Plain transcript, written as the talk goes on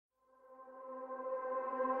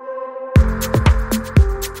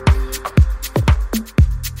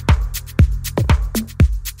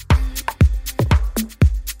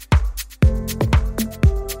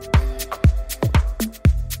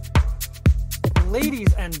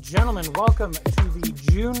Ladies and gentlemen, welcome to the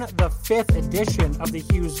June the 5th edition of the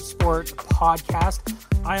Hughes Sports Podcast.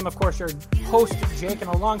 I am, of course, your host, Jake, and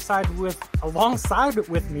alongside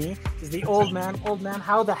with me is the old man. Old man,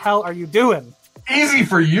 how the hell are you doing? Easy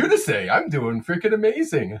for you to say. I'm doing freaking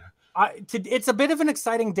amazing. It's a bit of an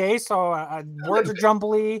exciting day, so words are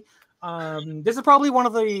jumbly. This is probably one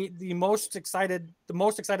of the most excited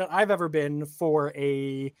I've ever been for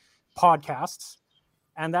a podcast.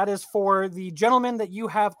 And that is for the gentleman that you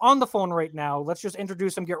have on the phone right now. Let's just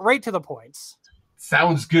introduce him, get right to the points.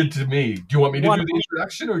 Sounds good to me. Do you want me to do the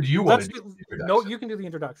introduction, or do you want to do the introduction? No, you can do the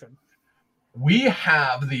introduction. We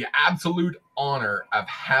have the absolute honor of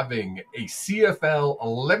having a CFL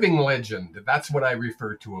living legend. That's what I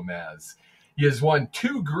refer to him as. He has won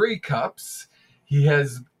 2 Grey Cups. He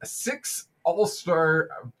has 6 All-Star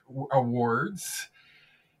awards.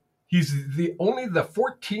 He's only the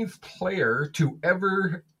 14th player to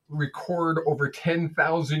ever record over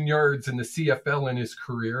 10,000 yards in the CFL in his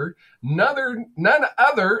career. None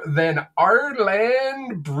other than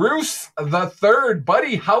Arland Bruce III.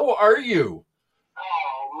 Buddy, how are you?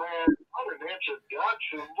 Oh, man, what an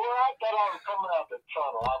introduction. Boy, I thought I was coming out the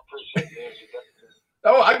tunnel. I appreciate the introduction.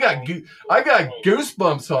 Oh, I got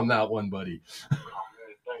goosebumps on that one, buddy. Oh,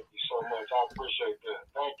 man, thank you so much. I appreciate that.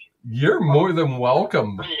 Thank you. You're more than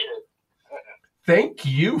welcome. Thank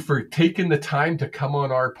you for taking the time to come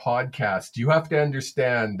on our podcast. You have to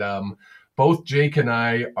understand, both Jake and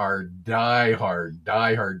I are diehard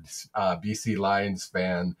BC Lions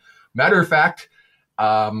fan. Matter of fact,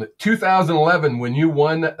 2011, when you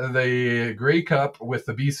won the Grey Cup with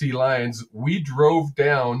the BC Lions, we drove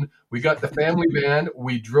down. We got the family van.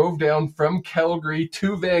 We drove down from Calgary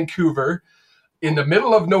to Vancouver in the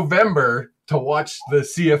middle of November to watch the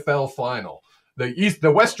CFL final,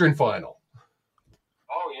 the Western final.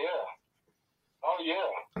 Oh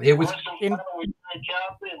yeah. It was. We played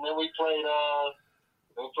Calgary, and then we played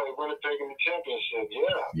Winnipeg in the championship.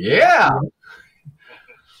 Yeah.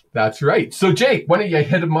 That's right. So, Jake, why don't you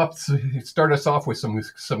hit him up? Start us off with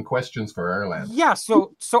some questions for Arland. Yeah.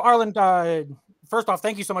 So Arland, first off,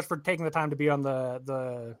 thank you so much for taking the time to be on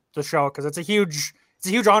the show, because it's a huge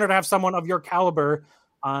honor to have someone of your caliber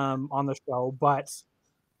on the show. But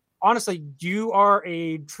honestly, you are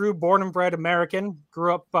a true born and bred American.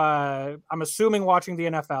 Grew up, I'm assuming, watching the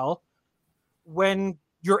NFL. When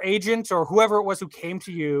your agent or whoever it was who came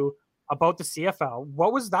to you about the CFL,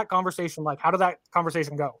 what was that conversation like? How did that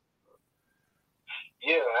conversation go?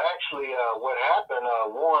 Yeah, actually, what happened,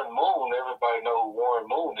 Warren Moon, everybody know who Warren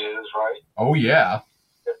Moon is, right? Oh, yeah.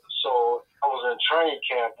 So I was in training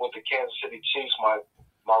camp with the Kansas City Chiefs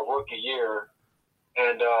my rookie year,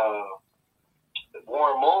 and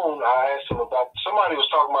Warren Moon, I asked him about, somebody was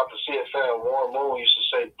talking about the CFL, and Warren Moon used to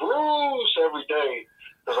say, Bruce, every day,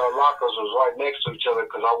 because our lockers was right next to each other,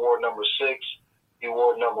 because I wore number 6, he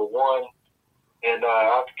wore number 1. And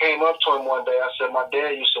I came up to him one day. I said, my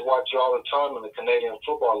dad used to watch you all the time in the Canadian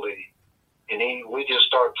Football League. And we just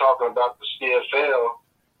started talking about the CFL,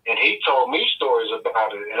 and he told me stories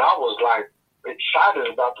about it. And I was like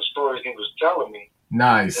excited about the stories he was telling me.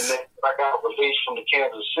 Nice. And then when I got released from the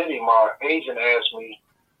Kansas City, my agent asked me,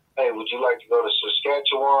 hey, would you like to go to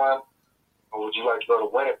Saskatchewan or would you like to go to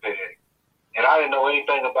Winnipeg? And I didn't know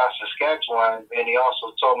anything about Saskatchewan, and he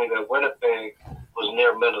also told me that Winnipeg was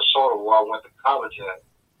near Minnesota, where I went to college at.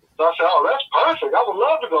 So I said, oh, that's perfect. I would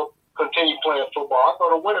love to go continue playing football. I'll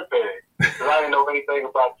go to Winnipeg, because I didn't know anything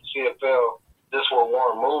about the CFL. This is what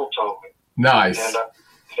Warren Moon told me. Nice. And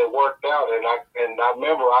it worked out, and I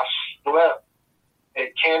remember I slept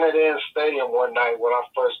at Canada Stadium one night when I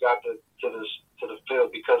first got to the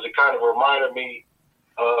field, because it kind of reminded me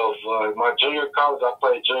of my junior college. I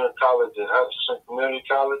played junior college at Hutchinson Community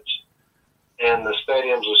College, and the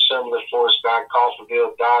stadiums were similar: Forest Scott,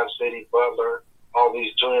 Coffeyville, Dodge City, Butler, all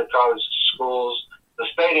these junior college schools. The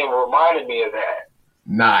stadium reminded me of that.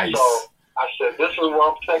 Nice. So I said, this is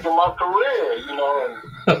where I'm taking my career, and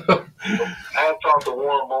I had talked to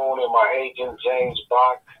Warren Moon and my agent, James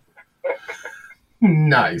Bach.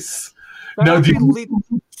 Nice.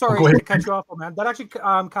 Sorry to cut you off, man. That actually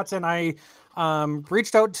cuts in. I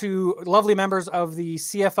reached out to lovely members of the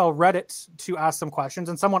CFL Reddit to ask some questions,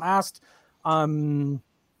 and someone asked, what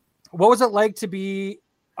was it like to be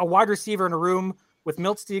a wide receiver in a room with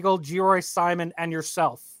Milt Stegall, Geroy Simon, and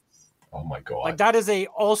yourself? Oh my God! Like, that is a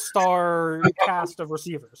all-star cast of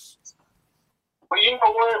receivers. Well, you know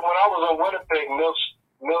what? When I was in Winnipeg,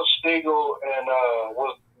 Milt Stegall and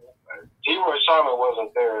Geroy Simon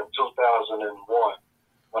wasn't there in 2001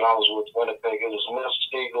 when I was with Winnipeg. It was Milt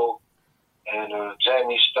Stegall and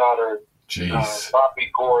Jamie Stoddard, Bobby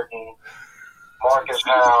Gordon, Marcus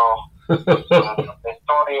Howell,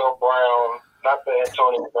 Antonio Brown, not the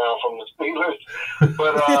Antonio Brown from the Steelers,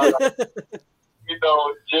 but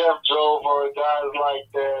Jeff Drover, guys like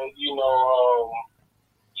that.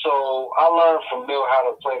 So I learned from Mill how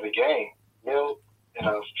to play the game. Mill and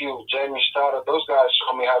a few Jamie Stoddard, those guys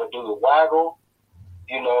showed me how to do the waggle,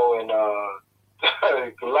 and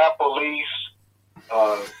La Police,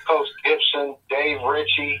 Coach Gibson, Dave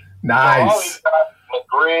Ritchie. Nice. All these guys,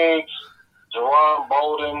 McGriggs, Jerron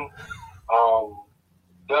Bolden,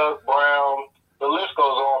 Doug Brown. The list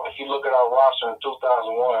goes on. If you look at our roster in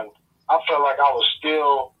 2001, I felt like I was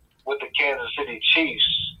still with the Kansas City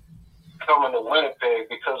Chiefs coming to Winnipeg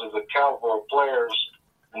because of the caliber of players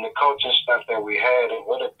and the coaching staff that we had in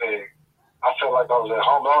Winnipeg. I felt like I was at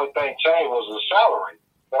home. The only thing changed was the salary.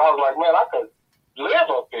 But I was like, man, I could live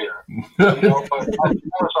up here. But of course,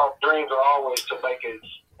 our dreams are always to make it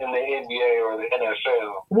in the NBA or the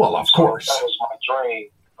NFL. Well, of course. That was my dream,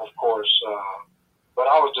 of course. But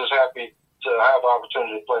I was just happy to have the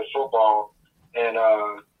opportunity to play football. And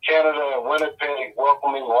Canada and Winnipeg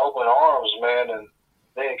welcomed me with open arms, man, and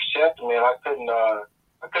they accepted me, and I couldn't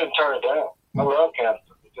turn it down. I love Canada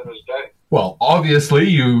to this day. Well, obviously,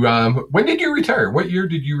 you. When did you retire? What year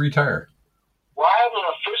did you retire? Well, I haven't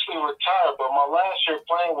officially retired, but my last year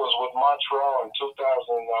playing was with Montreal in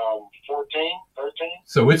 2014, 13.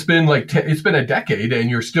 So it's been it's been a decade, and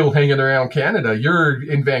you're still hanging around Canada. You're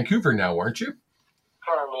in Vancouver now, aren't you?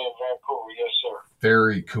 Currently in Vancouver, yes, sir.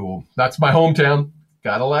 Very cool. That's my hometown.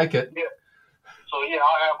 Gotta like it. Yeah. So,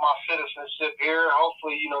 I'll have my citizenship here.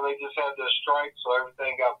 Hopefully, they just had their strike, so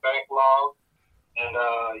everything got backlogged. And,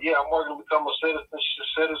 I'm working to become a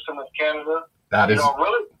citizen of Canada. That is. I'm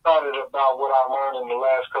really excited about what I learned in the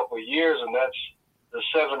last couple of years, and that's the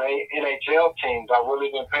 7 NHL teams. I've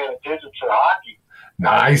really been paying attention to hockey.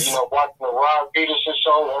 Nice. Watching the Rod Peterson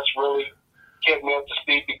show, that's really kept me up to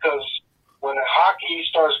speed, because when hockey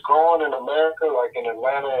starts growing in America, like in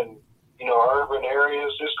Atlanta and, urban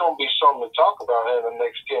areas, it's going to be something to talk about in the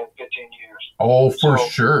next 10, 15 years. Oh, for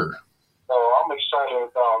sure. So I'm excited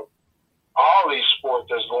about all these sports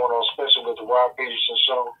that's going on, especially with the Rod Peterson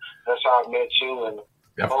show. That's how I met you, and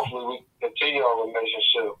hopefully we continue our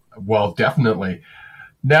relationship. Well, definitely.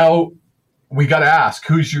 Now, we got to ask,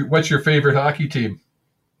 what's your favorite hockey team?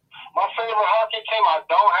 My favorite hockey team, I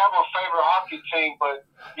don't have a favorite hockey team, but,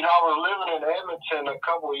 I was living in Edmonton a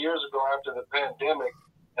couple of years ago after the pandemic,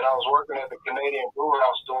 and I was working at the Canadian Brew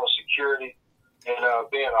House doing security and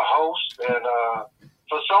being a host. And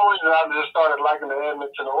for some reason, I just started liking the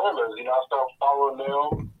Edmonton Oilers. I started following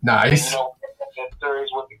them. Nice. And, that series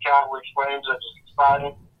with the Calgary Flames, that was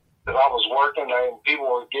exciting because I was working and people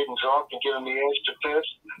were getting drunk and giving me extra tips.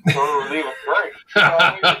 So it was even great.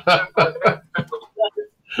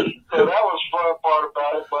 So that was the fun part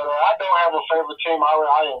about it. But I don't have a favorite team. I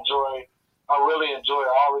really enjoy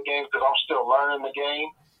all the games because I'm still learning the game.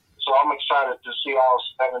 So I'm excited to see all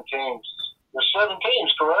 7 teams. There's 7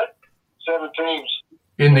 teams, correct? 7 teams.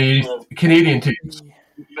 In the Canadian teams.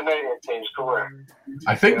 Canadian teams, correct.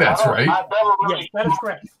 I think that's right. I never really yes, that is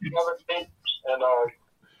correct. other teams in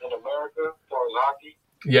America as far as hockey.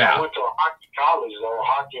 Yeah. I went to a hockey college, though,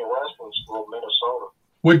 hockey and wrestling school in Minnesota.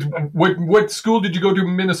 What school did you go to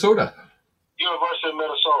in Minnesota? University of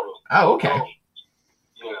Minnesota. Oh, okay. So,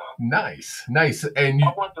 yeah. Nice. And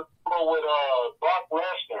I went to school with Brock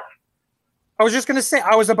Lesnar. I was just going to say,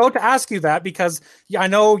 I was about to ask you that because I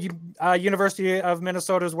know University of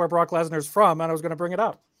Minnesota is where Brock Lesnar's from, and I was going to bring it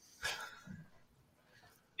up.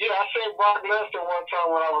 Yeah, I seen Brock Lesnar one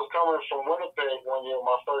time when I was coming from Winnipeg one year,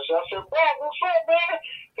 my first year. I said, Brock, what's up, man?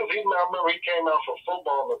 Because I remember he came out for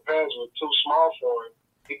football and the pads were too small for him.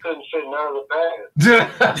 He couldn't fit none of the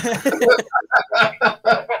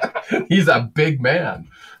pads. He's a big man.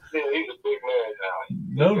 Yeah, he's a big man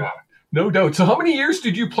now. No doubt. So how many years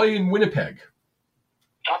did you play in Winnipeg?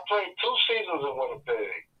 I played 2 seasons in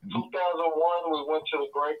Winnipeg. 2001, we went to the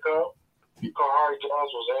Grey Cup. Harry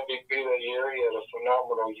Jones was MVP that year. He had a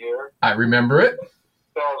phenomenal year. I remember it.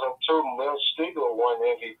 2002, Mel Stiegel won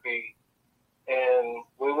MVP. And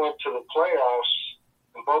we went to the playoffs,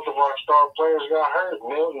 and both of our star players got hurt.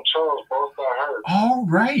 Milt and Charles both got hurt. All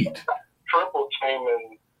right. Triple team,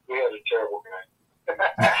 and we had a terrible game.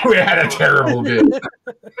 We had a terrible game. It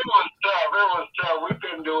was tough. We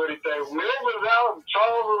couldn't do anything. Milt was out, and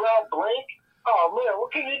Charles was out. Blink. Oh, man,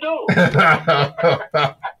 what can you do?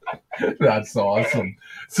 That's awesome.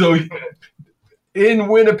 So in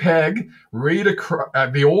Winnipeg, right across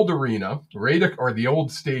the old arena, or the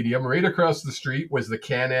old stadium, right across the street was the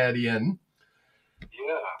Canadian.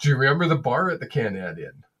 Yeah. Do you remember the bar at the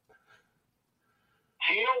Canadian?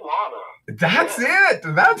 Tijuana. That's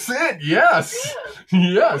it. Yes. Yeah.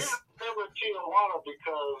 Yes. We Tijuana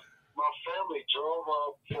because my family drove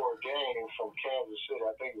up for a game from Kansas City.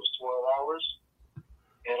 I think it was 12 hours.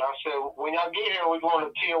 And I said, when y'all get here, we're going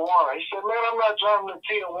to Tijuana. He said, man, I'm not driving to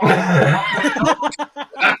Tijuana.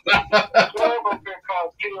 Club up there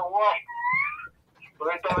called Tijuana. But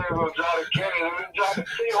they thought they were going to drive to Canada. They didn't drive to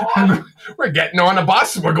Tijuana. We're getting on a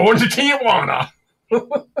bus. We're going to Tijuana.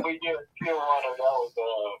 But yeah, Tijuana, that was,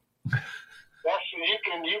 that's, you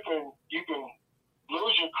can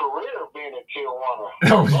lose your career being in Tijuana.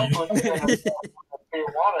 Oh, That's what you're in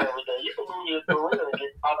Tijuana every day. You can lose your career and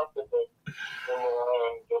get caught up in the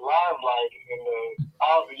limelight and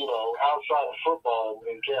outside of football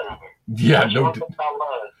in Canada. Yeah,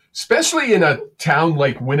 especially in a town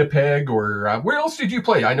like Winnipeg, or where else did you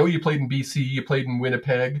play? I know you played in BC. You played in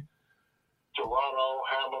Winnipeg, Toronto,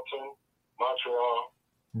 Hamilton, Montreal.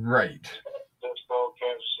 Right. Pittsburgh,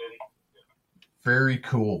 Kansas City. Very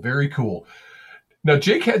cool. Very cool. Now,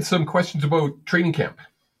 Jake had some questions about training camp.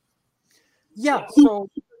 Yeah. So,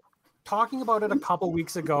 talking about it a couple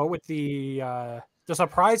weeks ago with the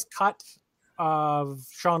surprise cut of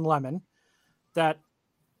Sean Lemon, that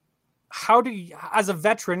how do you, as a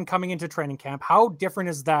veteran coming into training camp, how different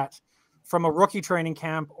is that from a rookie training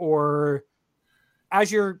camp, or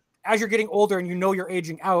as you're getting older and you know you're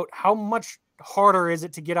aging out, how much harder is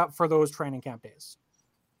it to get up for those training camp days?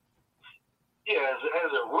 Yeah,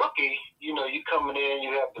 as a rookie, you coming in,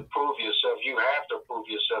 you have to prove yourself. You have to prove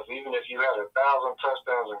yourself. Even if you had 1,000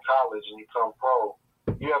 touchdowns in college and you come pro,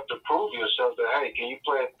 you have to prove yourself that, hey, can you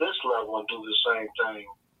play at this level and do the same thing?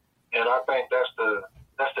 And I think that's the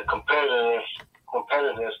competitiveness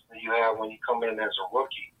that you have when you come in as a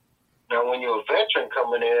rookie. Now, when you're a veteran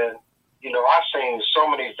coming in, I've seen so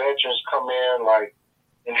many veterans come in like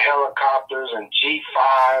in helicopters and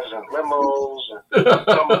G5s and limos and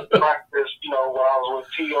some of the practice, when I was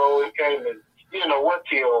with T.O., he came and you didn't know what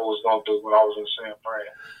T.O. was going to do when I was in San Fran.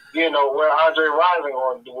 You didn't know what Andre Rising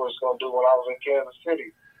was going to do when I was in Kansas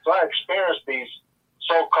City. So I experienced these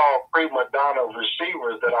so-called prima donna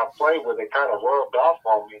receivers that I played with. They kind of rubbed off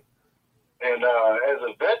on me. And as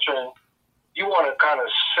a veteran, you want to kind of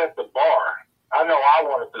set the bar. I know I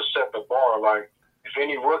wanted to set the bar. Like, if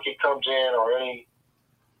any rookie comes in or any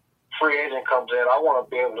free agent comes in, I want to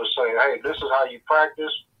be able to say, hey, this is how you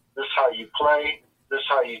practice, this is how you play, this is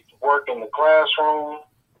how you work in the classroom.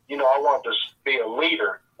 I want to be a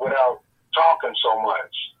leader without talking so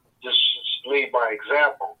much. Just lead by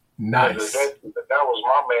example. Nice. That was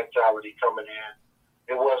my mentality coming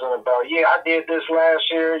in. It wasn't about, yeah, I did this last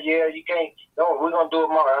year. Yeah, you can't. No, we're going to do it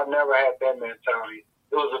more. I never had that mentality.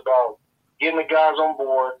 It was about getting the guys on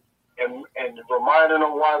board and reminding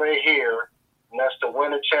them why they're here, and that's to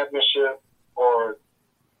win a championship or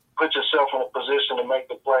put yourself in a position to make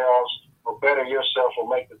the playoffs or better yourself or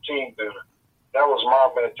make the team better. That was my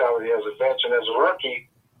mentality as a veteran. As a rookie,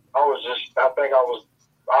 I was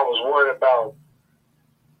worried about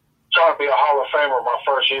trying to be a Hall of Famer my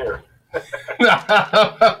first year.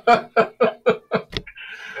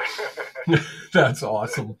 That's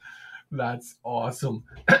awesome. That's awesome.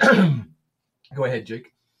 Go ahead,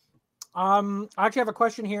 Jake. I actually have a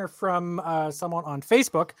question here from someone on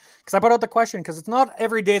Facebook, because I put out the question because it's not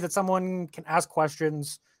every day that someone can ask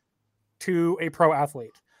questions to a pro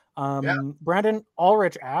athlete. Brandon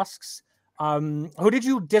Ulrich asks, who did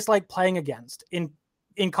you dislike playing against in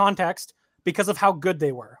context because of how good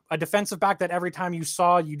they were? A defensive back that every time you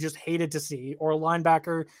saw, you just hated to see, or a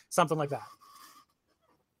linebacker, something like that.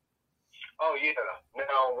 Oh, yeah.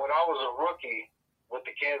 Now, when I was a rookie with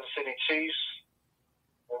the Kansas City Chiefs,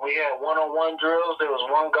 when we had one-on-one drills, there was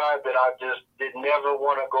one guy that I just did never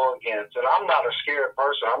want to go against. And I'm not a scared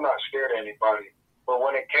person. I'm not scared of anybody. But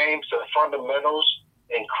when it came to fundamentals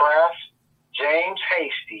and craft, James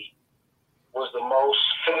Hasty was the most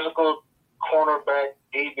physical cornerback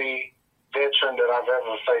DB veteran that I've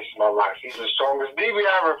ever faced in my life. He's the strongest DB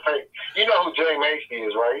I ever faced. You know who James Hasty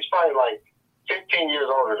is, right? He's probably like 15 years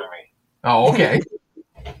older than me. Oh, okay.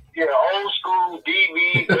 Yeah, old school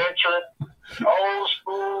DB veteran. Old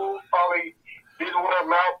school, probably didn't wear a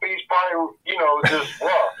mouthpiece, probably, just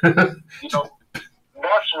rough.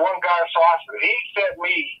 That's one guy. So he set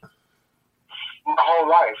me my whole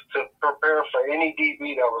life to prepare for any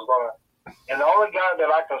DB that was going to. And the only guy that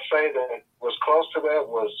I can say that was close to that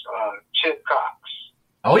was Chip Cox.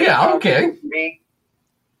 Oh, yeah, okay. Big,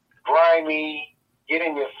 grimy, get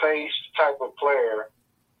in your face type of player.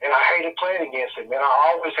 And I hated playing against him. Man,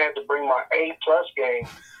 I always had to bring my A+ game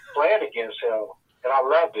playing against him. And I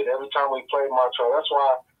loved it every time we played Montreal. That's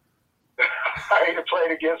why I hated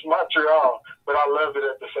playing against Montreal, but I loved it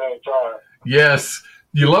at the same time. Yes.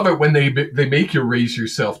 You love it when they make you raise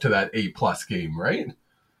yourself to that A+ game, right?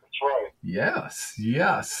 That's right. Yes,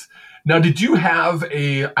 yes. Now, did you have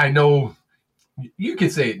I know you can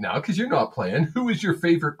say it now because you're not playing. Who is your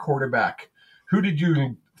favorite quarterback? Who did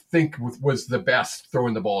you think was the best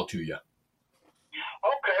throwing the ball to you?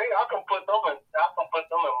 Okay, I can put them in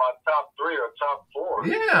my top 3 or top 4.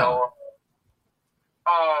 Yeah. So,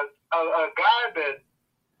 a guy that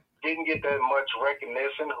didn't get that much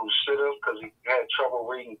recognition, who should have because he had trouble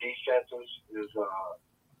reading defenses, is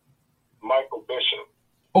Michael Bishop.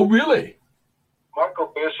 Oh, really?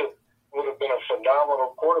 Michael Bishop would have been a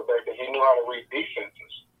phenomenal quarterback if he knew how to read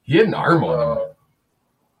defenses. He had an arm on him.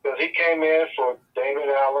 Because he came in for Damon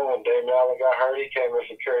Allen when Damon Allen got hurt. He came in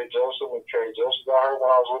for Kerry Joseph when Kerry Joseph got hurt when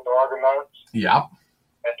I was with the Argonauts. Yeah.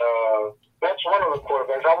 And that's one of the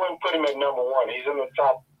quarterbacks. I wouldn't put him at number 1. He's in the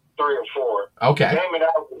top 3 or 4. Okay. Damon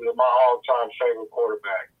Allen is my all-time favorite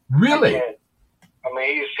quarterback. Really? I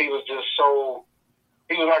mean, he was just so...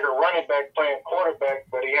 He was like a running back playing quarterback,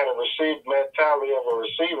 but he had a received mentality of a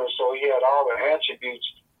receiver, so he had all the attributes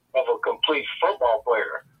of a complete football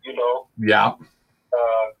player, you know? Yeah.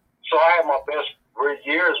 So I had my best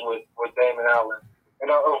years with Damon Allen.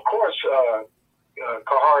 And, of course,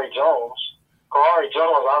 Kahari Jones. Kahari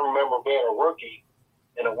Jones, I remember being a rookie,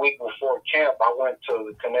 and a week before camp, I went to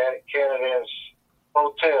the Canadiens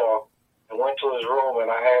hotel and went to his room,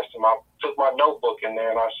 and I asked him, I took my notebook in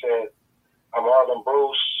there, and I said, I'm Arland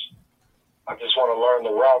Bruce. I just want to learn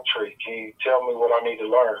the route tree. Can you tell me what I need to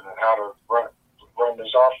learn and how to run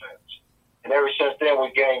this offense? And ever since then,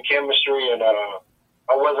 we gained chemistry, and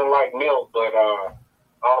I wasn't like Milt, but I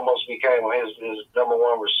almost became his number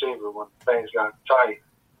 1 receiver when things got tight.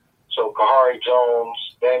 So Kahari Jones,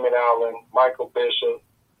 Damon Allen, Michael Bishop.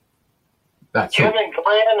 Kevin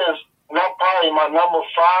Glenn is not probably my number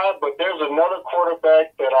 5, but there's another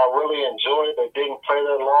quarterback that I really enjoyed that didn't play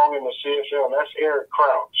that long in the CFL, and that's Eric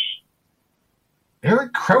Crouch.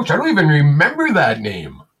 Eric Crouch? I don't even remember that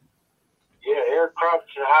name. Yeah, Eric Crouch,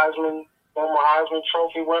 former Heisman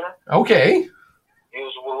Trophy winner. Okay. He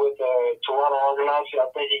was with Toronto Argonauts. I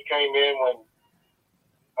think he came in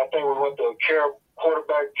we went to a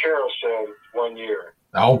quarterback carousel one year.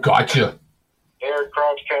 Oh, gotcha. Eric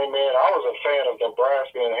Crouch came in. I was a fan of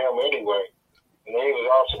Nebraska and him anyway. And then he was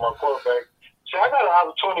also my quarterback. See, I got an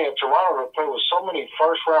opportunity in Toronto to play with so many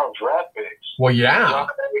first-round draft picks. Well, yeah.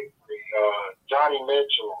 Johnny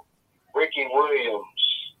Mitchell, Ricky Williams,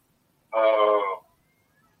 a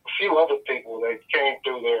few other people that came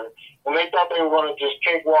through there. And they thought they were going to just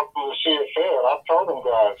cakewalk through the CFL. And I told them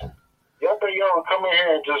guys, y'all think y'all come in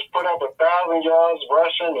here and just put up 1,000 yards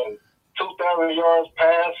rushing and 2,000 yards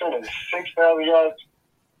passing and 6,000 yards,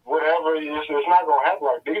 whatever. It's not going to happen.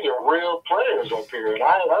 Like, these are real players up here. And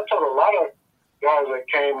I told a lot of guys that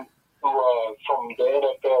came from the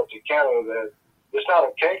NFL to Canada that it's not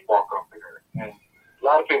a cakewalk up here. And a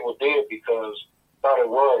lot of people did thought it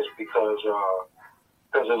was because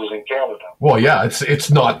it was in Canada. Well, yeah,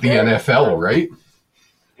 it's not the NFL, right?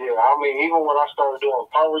 Yeah, I mean, even when I started doing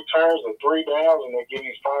punt returns, the 3 downs, and they give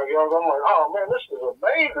you 5 yards, I'm like, oh man, this is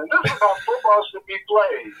amazing. This is how football should be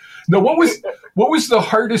played. Now, what was the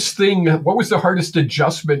hardest thing? What was the hardest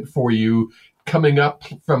adjustment for you coming up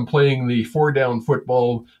from playing the 4-down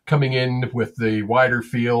football, coming in with the wider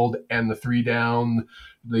field and the 3 down,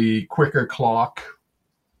 the quicker clock?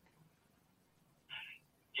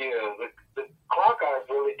 Yeah, the clock I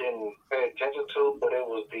really didn't pay attention to, but it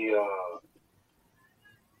was the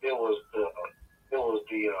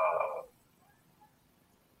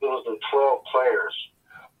 12 players.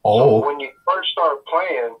 Oh. So when you first start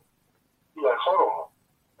playing, you're like, hold on.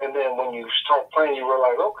 And then when you start playing, you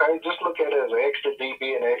realize, okay, just look at it as an extra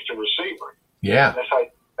DB and an extra receiver. Yeah. And that's how you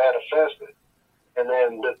manifest it. And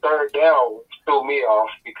then the 3rd down threw me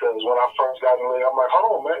off because when I first got in the league, I'm like,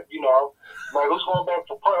 hold on, man. I'm like, who's going back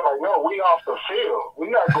for punt? Like, no, we off the field.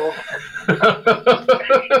 We're not going back.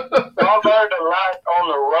 So I learned a lot on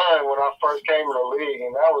the run when I first came in the league.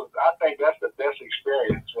 And I think that's the best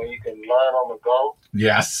experience when you can learn on the go.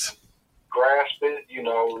 Yes. Grasp it,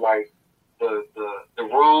 like the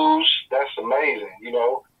rules. That's amazing,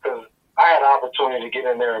 because I had an opportunity to get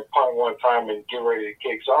in there and punt one time and get ready to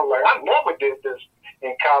kick. So I was like, I never did this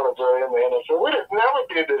in college or in the NFL. We just never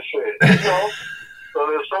did this shit, So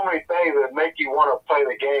there's so many things that make you want to play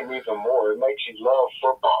the game even more. It makes you love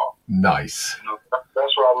football. Nice.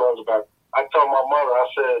 That's what I loved about it. I told my mother, I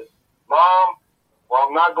said, Mom, well,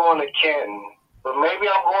 I'm not going to Canton, but maybe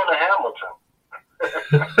I'm going to Hamilton.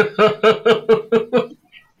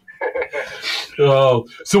 Oh,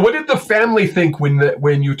 so what did the family think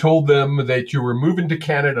when you told them that you were moving to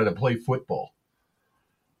Canada to play football?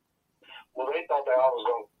 Well, they thought that I was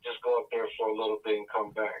going to just go up there for a little bit and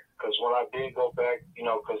come back. because when I did go back,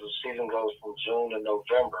 because the season goes from June to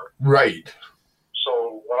November. Right.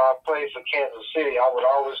 So when I played for Kansas City, I would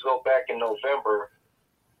always go back in November,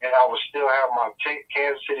 and I would still have my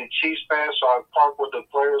Kansas City Chiefs pass, so I'd park with the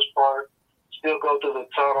players park, still go to the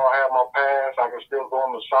tunnel, have my pass, I could still go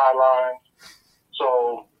on the sidelines.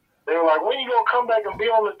 So they were like, when are you going to come back and be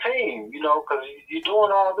on the team? Because you're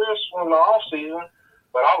doing all this in the off season.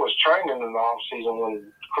 But I was training in the off season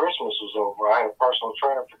when Christmas was over. I had a personal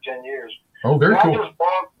trainer for 10 years. Oh, very cool.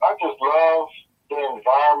 I just love the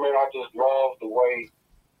environment. I just love the way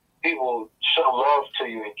people show love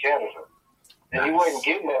to you in Canada. And you wasn't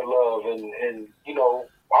getting that love in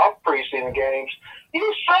our preseason games. You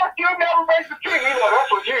suck. You'll never make the team.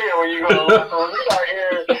 That's what you hear when you go to the locker room. You're not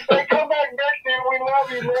hearing, hey, come back next year. We love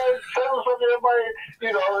you, man. Tell us something, everybody.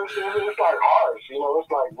 It's like harsh.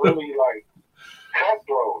 It's like really like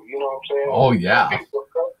cutthroat. You know what I'm saying? Oh, yeah. People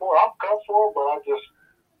are cutthroat. I'm cutthroat, but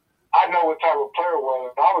I know what type of player I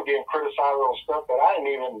was. I was getting criticized on stuff that I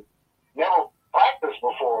never practiced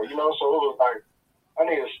before. So it was like I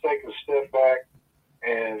need to take a step back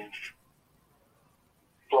and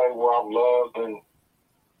play where I'm loved. And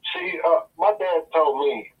see, my dad told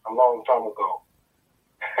me a long time ago.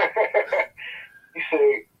 He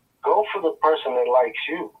said, "Go for the person that likes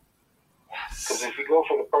you. Because if you go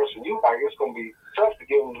for the person you like, it's going to be tough to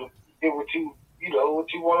get what you what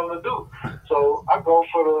you want them to do." So I go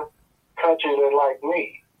for the country that like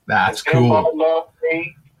me. That's cool. I love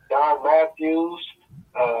me, Don Matthews,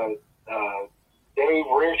 Dave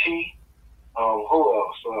Ritchie, who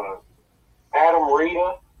else? Adam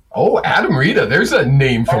Rita. Oh, Adam Rita. There's a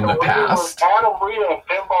name from the past. Adam Rita and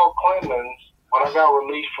Pinball Clemens, when I got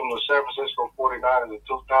released from the San Francisco 49ers in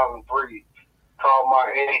 2003, called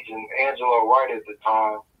my agent, Angela Wright at the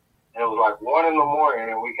time, and it was like 1 a.m,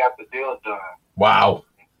 and we got the deal done. Wow.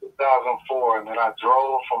 In 2004, and then I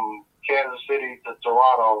drove from Kansas City to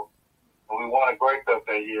Toronto, and we won a Grey Cup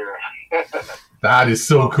that year. That is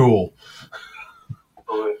so cool.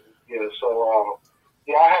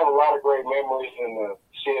 I have a lot of great memories in the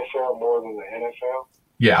CFL more than the NFL.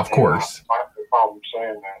 Yeah, of course. I have no problem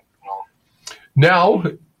saying that. Now,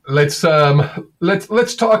 let's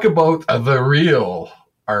talk about the real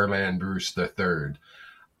Arland Bruce III.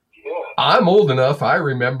 Yeah. I'm old enough. I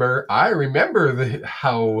remember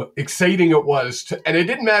how exciting it was, and it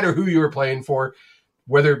didn't matter who you were playing for,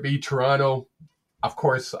 whether it be Toronto. Of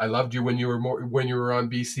course, I loved you when you were on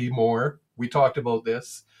BC more. We talked about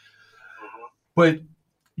this, but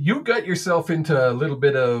you got yourself into a little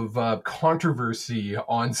bit of controversy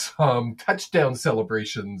on some touchdown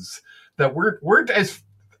celebrations that weren't as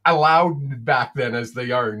allowed back then as they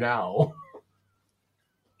are now.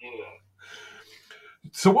 Yeah.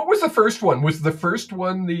 So what was the first one? Was the first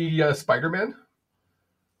one the Spider-Man?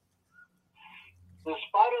 The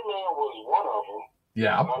Spider-Man was one of them.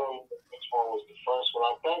 Yeah. I don't know which one was the first one.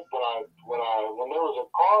 I think when there was a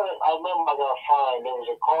car, I remember I got fined. There was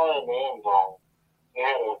a car in the end zone.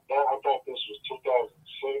 I think this was 2006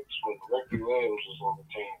 when Ricky Williams was on the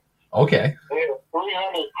team. Okay. They had a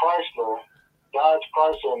 300 Chrysler, Dodge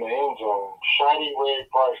Chrysler in the end zone, shiny red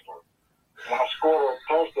Chrysler. And I scored a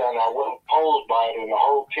touchdown. I went and posed by it, and the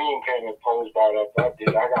whole team came and posed by it after I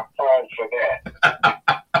did. I got fined for that.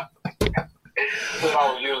 Because I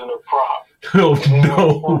was using a prop. Oh,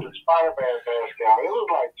 no. The Spider-Man mask out. It was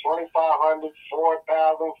like $2,500,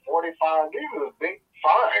 $4,000, $45,000. These were big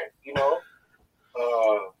fines,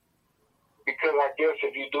 because I guess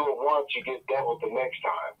if you do it once, you get double the next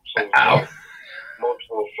time. So it's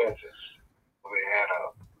multiple offenses. They add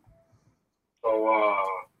up. So,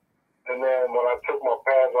 and then when I took my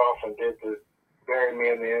pads off and did the bury me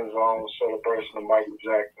in the end zone celebration of Michael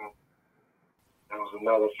Jackson, there was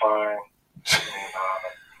another fine.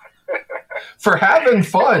 For having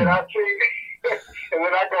fun. And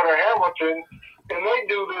then I go to Hamilton, and they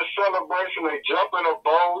do this celebration. They jump in a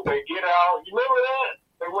boat. They get out. You remember that?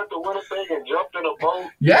 They went to Winnipeg and jumped in a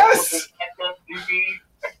boat. Yes.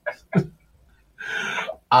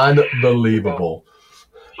 Unbelievable.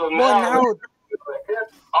 So now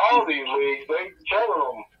all these leagues, they telling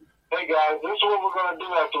them, "Hey guys, this is what we're going to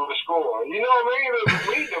do after we score." You know what I mean? There's a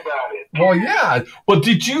meeting about it. Well, yeah. Well,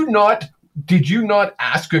 did you not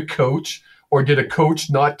ask a coach, or did a coach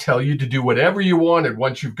not tell you to do whatever you wanted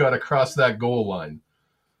once you've got across that goal line?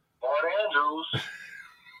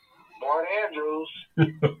 Martin Andrews.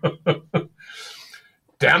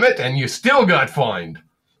 Damn it, and you still got fined.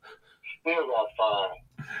 Still got fined.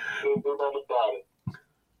 Didn't do nothing about it.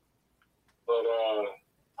 But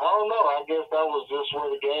I don't know. I guess that was just where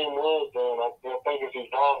the game was then. I think it's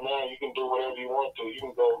evolved now. You can do whatever you want to. You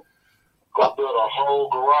can go build a whole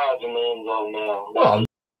garage in the end zone now. Well,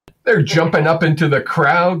 They're jumping up into the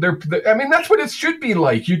crowd. I mean, that's what it should be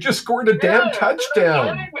like. You just scored a damn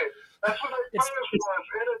touchdown. That's what they play for us.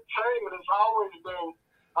 Entertainment. It's always been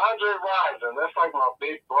Andre Rison. That's like my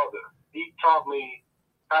big brother. He taught me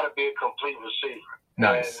how to be a complete receiver.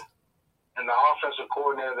 Nice. And the offensive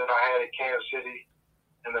coordinator that I had at Kansas City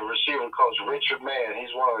and the receiver coach, Richard Mann,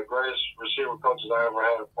 he's one of the greatest receiver coaches I ever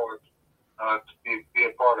had to be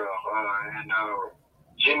a part of. And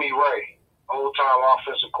Jimmy Ray, old-time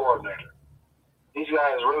offensive coordinator. These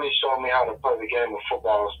guys really showed me how to play the game of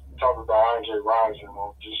football. Talking about Andre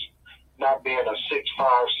Rison, just not being a 6'5",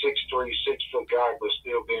 6'3", 6-foot guy, but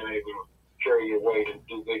still being able to carry your weight and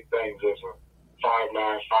do big things as a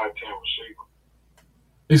 5'9", 5'10" receiver.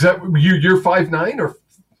 Is that you're 5'9" or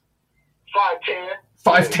 5'10"?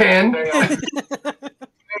 5'10".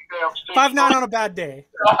 5'9" on a bad day.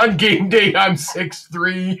 On game day, I'm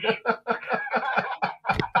 6'3". That's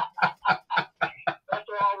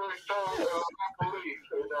what I always told my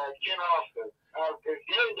police and Ken Austin.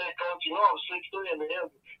 Game day coach, you know I'm 6'3" in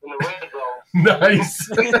the red zone. Nice.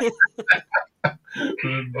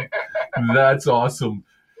 That's awesome.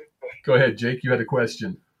 Go ahead, Jake. You had a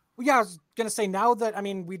question. Well, yeah, I was going to say, now that, I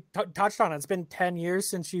mean, we touched on it. It's been 10 years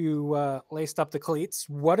since you laced up the cleats.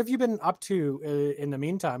 What have you been up to in the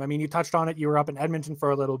meantime? I mean, you touched on it. You were up in Edmonton for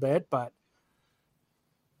a little bit, but.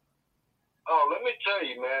 Oh, let me tell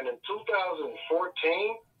you, man, in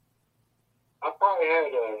 2014, I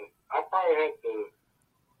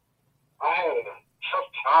had a tough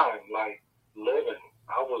time, like, living.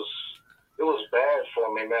 It was bad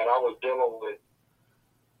for me, man. I was dealing with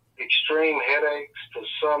extreme headaches to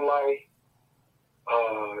sunlight.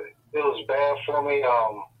 It was bad for me.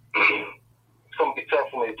 It's going to be tough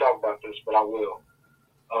for me to talk about this, but I will.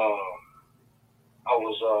 I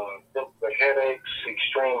was dealing with headaches,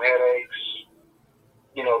 extreme headaches,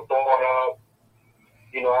 throwing up.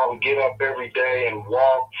 I would get up every day and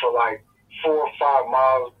walk for like 4 or 5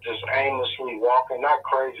 miles, just aimlessly walking, not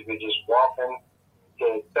crazy, but just walking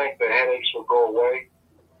to think the headaches would go away.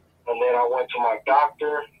 And then I went to my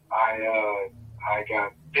doctor. I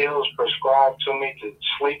got pills prescribed to me,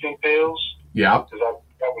 sleeping pills. Yeah. Because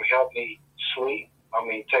that would help me sleep.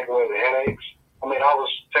 Take away the headaches. I was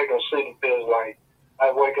taking sleeping pills like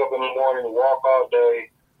I'd wake up in the morning, walk all day,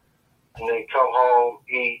 and then come home,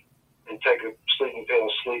 eat, and take a sleeping pill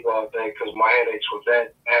and sleep all day because my headaches were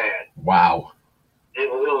that bad. Wow. It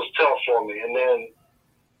was tough for me. And then a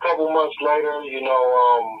couple months later, I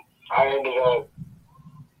ended up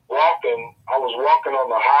walking. I was walking on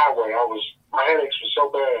the highway. My headaches were so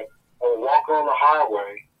bad. I was walking on the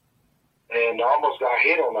highway, and I almost got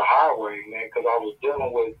hit on the highway, man, because I was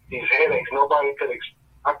dealing with these headaches.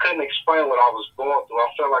 I couldn't explain what I was going through.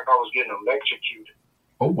 I felt like I was getting electrocuted.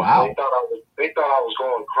 Oh, wow. They thought I was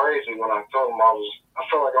going crazy when I told them I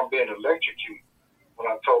felt like I'm being electrocuted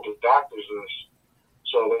when I told the doctors this.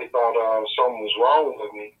 So they thought something was wrong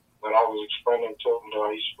with me. But I was explaining to them that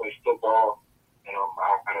I used to play football, and I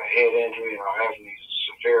had a head injury, and I'm having these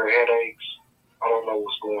severe headaches. I don't know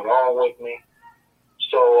what's going on with me.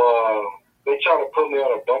 So they tried to put me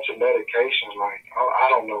on a bunch of medications. Like, I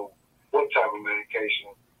don't know what type of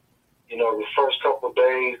medication. The first couple of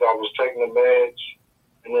days I was taking the meds.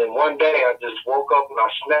 And then one day I just woke up and I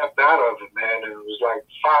snapped out of it, man. And it was like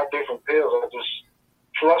 5 different pills. I just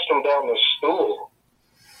flushed them down the stool.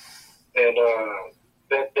 And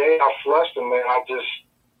that day I flushed them, man, I just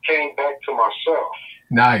came back to myself.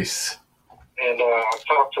 Nice. And I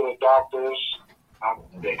talked to the doctors. I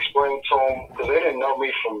explained to them, because they didn't know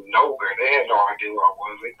me from nowhere. They had no idea who I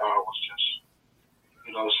was. They thought I was just,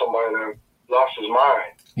 somebody that lost his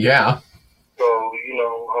mind. Yeah. So,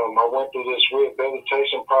 I went through this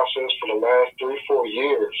rehabilitation process for the last 3-4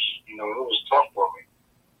 years. It was tough for me.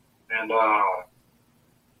 And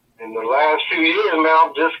in the last few years, man,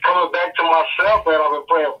 I'm just coming back to myself, man. I've been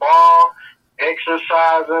playing ball,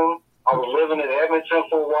 exercising. I was living in Edmonton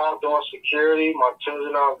for a while doing security. My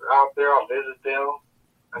children are out there. I visit them.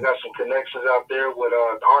 I got some connections out there with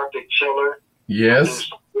the Arctic Chiller. Yes. I do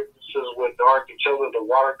some businesses with the Arctic Chiller, the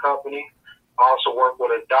water company. I also work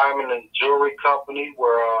with a diamond and jewelry company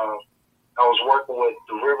where I was working with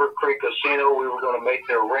the River Creek Casino. We were going to make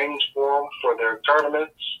their rings for them for their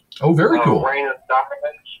tournaments. Oh, very cool. Rain of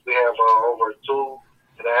diamonds. We have over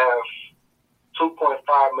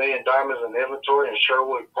 2.5 million diamonds in inventory in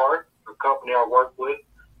Sherwood Park, the company I work with.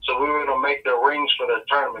 So we were going to make their rings for their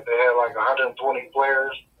tournament. They had like 120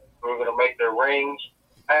 players. We were going to make their rings.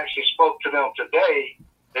 I actually spoke to them today.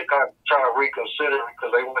 They're kind of trying to reconsider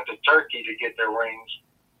because they went to Turkey to get their rings.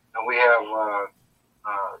 And we have a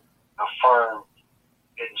firm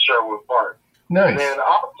in Sherwood Park. Nice. And then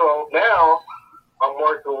also now I'm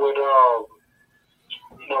working with,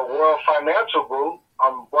 World Financial Group.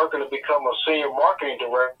 I'm working to become a senior marketing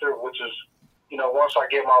director, which is, once I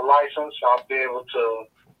get my license, I'll be able to,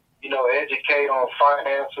 educate on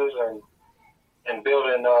finances and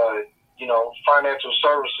building, financial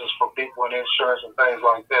services for people in insurance and things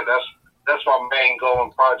like that. That's my main goal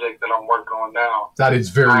and project that I'm working on now. That is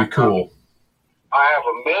very cool. I have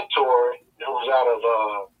a mentor who's out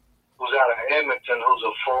of Edmonton, who's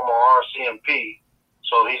a former RCMP.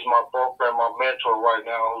 So he's my broker and my mentor right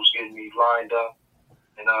now, who's getting me lined up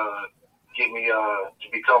and get me to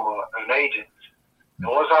become an agent. And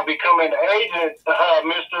once I become an agent,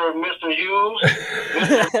 Mr. Hughes, we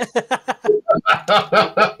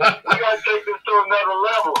gotta take this to another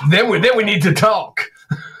level. Then we need to talk.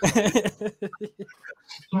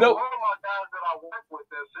 So No. one of my guys that I work with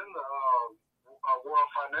that's in the World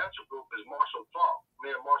Financial Group is Marshall Falk. Me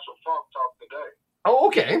and Marshall Falk talked today. Oh,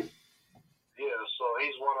 okay. Yeah, so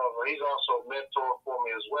he's he's also a mentor for me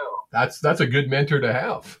as well. That's a good mentor to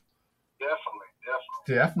have. Definitely.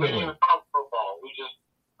 We Definitely. didn't even talk football. We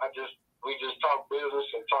just talk business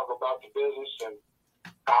and talk about the business and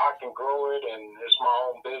how I can grow it, and it's my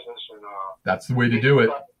own business, and That's the way to do it.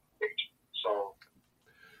 So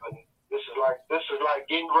this is like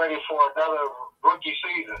getting ready for another rookie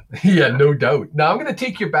season. Yeah, no doubt. Now I'm going to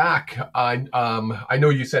take you back. I know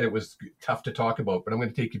you said it was tough to talk about, but I'm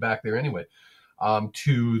going to take you back there anyway.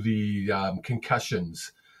 To the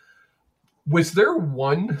concussions. Was there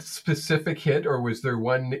one specific hit, or was there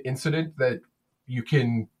one incident that you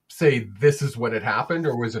can say this is what had happened,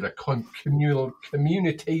 or was it a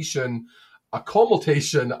communication, a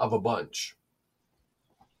culmination of a bunch?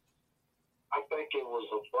 I think it was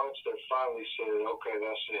a bunch that finally said, okay,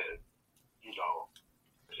 that's it.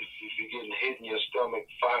 If you're getting hit in your stomach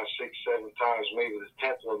 5, 6, 7 times, maybe the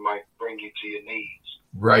 10th one might bring you to your knees.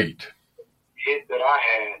 Right. Hit that I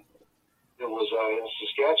had, it was in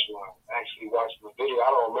Saskatchewan. Actually watching the video,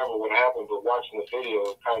 I don't remember what happened, but watching the video,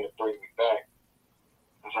 it kind of bring me back.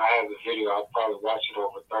 As I have the video, I'd probably watch it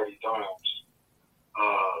over 30 times.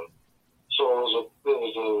 So it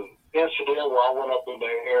was a incident where I went up in the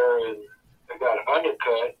air and I got an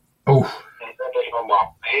undercut. Oh. And got it on my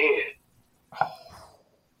head.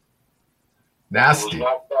 Nasty. I was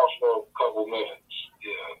knocked out for a couple minutes.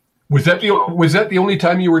 Yeah. Was that the only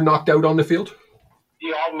time you were knocked out on the field?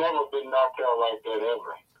 Yeah, I've never been knocked out like that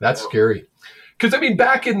ever. That's scary. Because,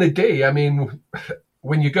 back in the day,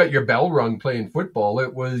 when you got your bell rung playing football,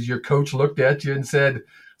 it was your coach looked at you and said,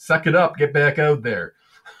 suck it up, get back out there.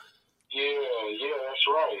 Yeah, that's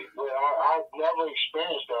right. Well, I've never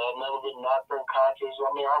experienced that. I've never been knocked unconscious.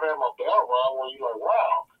 I've had my bell rung where you're like,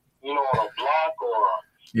 wow, on a block or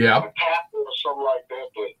a tap or something like that.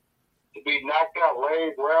 But to be knocked out,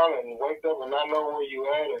 laid down, and wake up and not know where you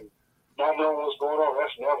at and not knowing what's going on,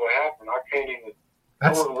 that's never happened. I can't even.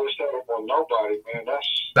 I wouldn't wish that upon nobody, man.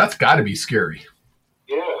 That's got to be scary.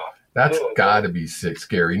 Yeah. That's got to be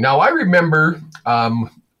scary. Now, I remember,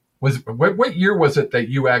 what year was it that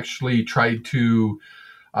you actually tried to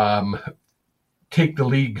take the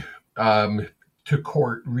league to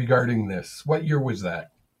court regarding this? What year was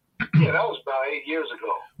that? Yeah, that was about 8 years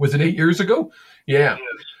ago. Was it 8 years ago? Yeah. 7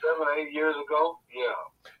 or 8 years ago. Yeah.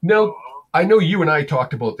 Now, I know you and I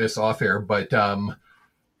talked about this off air, but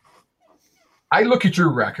I look at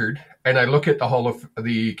your record and I look at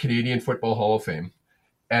the Canadian Football Hall of Fame,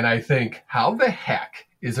 and I think, how the heck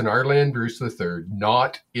is an Arland Bruce III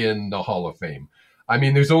not in the Hall of Fame?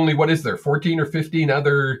 There's only, 14 or 15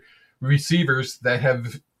 other receivers that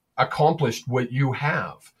have accomplished what you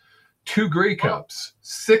have. 2 Grey Cups,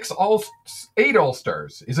 8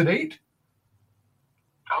 All-Stars. Is it 8?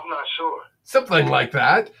 I'm not sure. Something like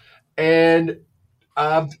that. And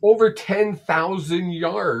over 10,000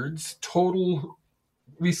 yards total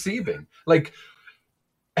receiving.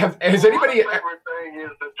 Has anybody... My favorite thing is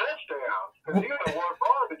the touchdown. Because you got to work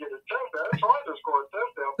hard to get a touchdown. It's hard to score a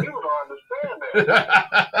touchdown. People don't understand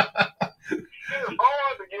that. It's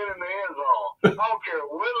hard to get in the end zone. I don't care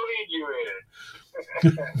what league you're in.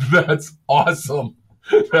 That's awesome.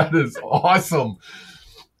 That is awesome.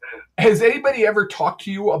 Has anybody ever talked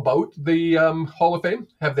to you about the Hall of Fame?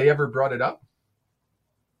 Have they ever brought it up?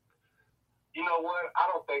 You know what? I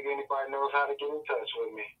don't think anybody knows how to get in touch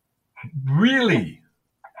with me. Really?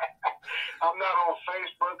 I'm not on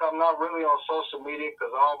Facebook. I'm not really on social media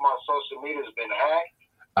because all my social media has been hacked.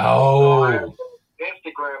 Oh. So I have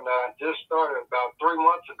Instagram that I just started about 3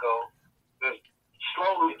 months ago. That's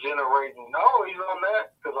slowly generating. No, he's on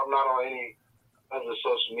that because I'm not on any other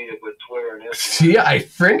social media but Twitter and Instagram. See, I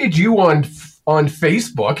friended you on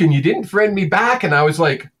Facebook and you didn't friend me back, and I was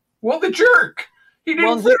like, well, the jerk. He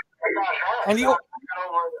didn't. And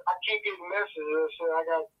keep getting messages. I said, I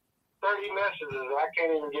got 30 messages. I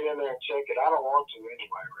can't even get in there and check it. I don't want to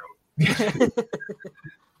anyway, really.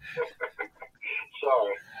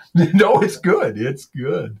 Sorry. No, it's good. It's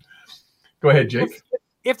good. Go ahead, Jake.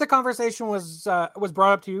 If the conversation was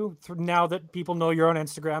brought up to you now that people know you're on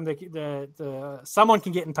Instagram, someone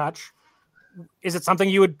can get in touch. Is it something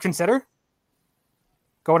you would consider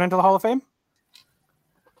going into the Hall of Fame?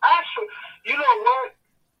 Actually, you know what?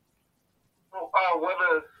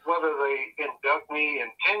 Whether they induct me in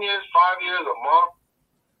 10 years, 5 years, a month,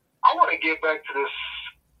 I want to get back to this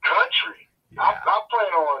country. Yeah. I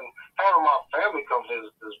plan on having my family come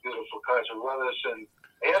visit this beautiful country, whether it's in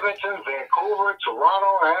Edmonton, Vancouver,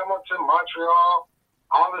 Toronto, Hamilton, Montreal,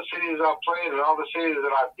 all the cities I played and all the cities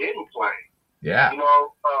that I didn't play. Yeah. You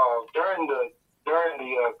know, during the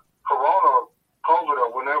Corona, COVID,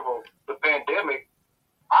 or whenever the pandemic,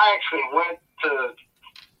 I actually went to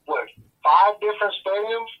 5 different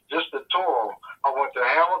stadiums just to tour them. I went to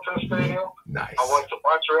Hamilton Stadium. Nice. I went to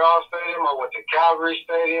Montreal Stadium. I went to Calgary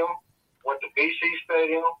Stadium. Went to BC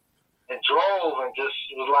Stadium, and drove and just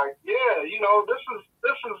was like, yeah, you know, this is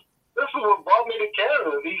what brought me to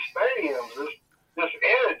Canada. These stadiums, this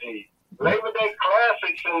energy. Labor Day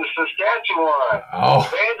Classics in Saskatchewan. Oh.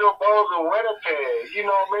 Banjo Bowls in Winnipeg. You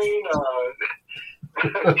know what I mean?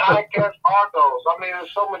 Ticats Argos. I mean,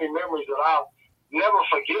 there's so many memories that I'll never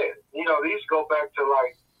forget. You know, these go back to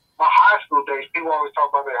like my high school days. People always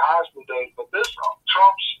talk about their high school days, but this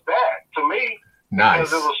trumps that to me. Nice.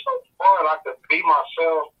 Because it was so fun. I could be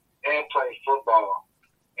myself and play football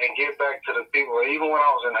and get back to the people. Even when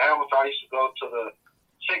I was in Hamilton, I used to go to the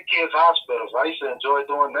sick kids' hospitals. I used to enjoy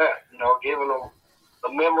doing that, you know, giving them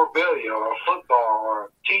a memorabilia or a football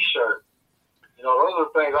or a T-shirt. You know, those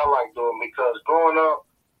are the things I like doing because growing up,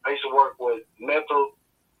 I used to work with mental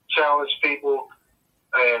challenged people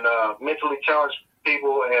and mentally challenged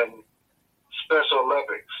people and Special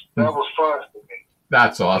Olympics. That was fun for me.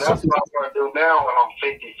 That's awesome. And that's what I'm going to do now when I'm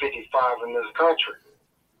 50, 55 in this country.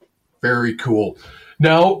 Very cool.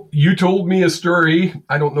 Now, you told me a story.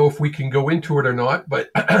 I don't know if we can go into it or not, but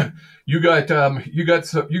you got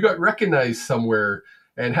recognized somewhere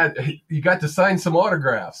and you got to sign some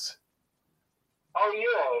autographs. Oh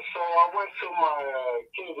yeah. So I went to my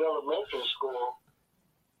kids' elementary school,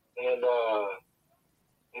 and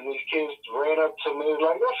these kids ran up to me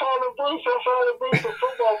like, "That's Arland Bruce. That's Arland Bruce, the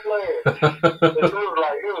football player." And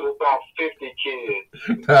it was about 50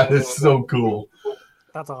 kids. That is so cool.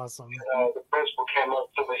 That's awesome. The principal came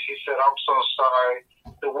up to me. She said, "I'm so sorry.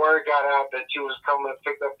 The word got out that you was coming to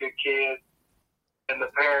pick up your kid." And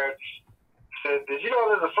the parents said, "Did you know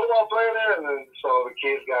there's a football player there?" And then, so the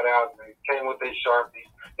kids got out and they came with their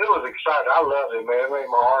Sharpies. It was exciting. I loved it, man. It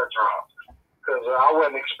made my heart drop because I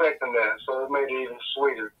wasn't expecting that. So it made it even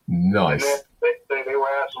sweeter. Nice. And then they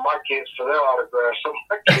were asking my kids for their autographs. So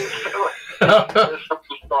my kids they're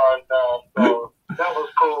superstars now. So that was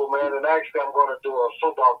cool, man. And actually, I'm going to do a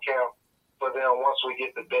football camp for them once we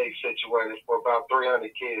get the day situated for about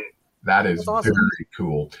 300 kids. That is awesome. Very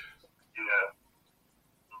cool. Yeah.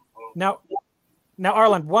 Now,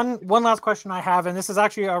 Arland, one last question I have, and this is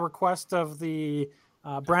actually a request of the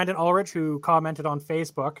Brandon Ulrich, who commented on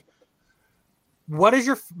Facebook. Where is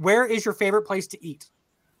your favorite place to eat?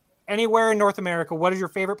 Anywhere in North America, what is your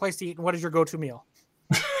favorite place to eat, and what is your go-to meal?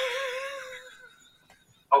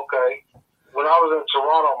 Okay. When I was in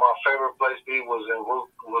Toronto, my favorite place to eat was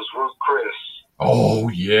Ruth Chris. Oh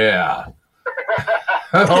yeah.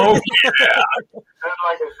 Oh yeah. That's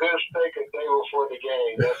like a good steak a day before the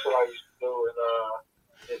game. That's what I used to do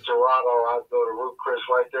in Toronto. I'd go to Ruth Chris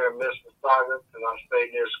right there in Mississauga, and I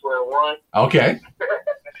stayed near Square One. Okay.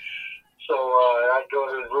 So I'd go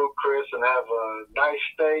to Ruth Chris and have a nice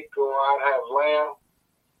steak, or I'd have lamb,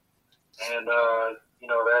 and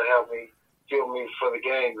that helped me fuel me for the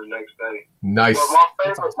game the next day. Nice.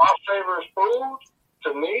 But my favorite food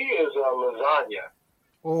to me is lasagna.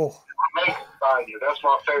 Oh, I make lasagna. That's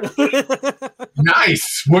my favorite. Nice.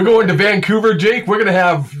 We're going to Vancouver, Jake. We're going to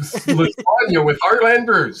have lasagna with Arland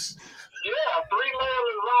Bruce. Yeah, 3-layer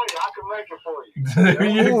lasagna. I can make it for you. There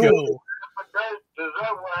you go. Dessert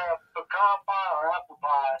will have pecan pie or apple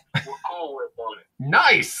pie with Cool Whip on it.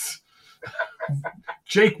 Nice.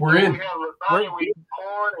 Jake, we're in. We have lasagna. We have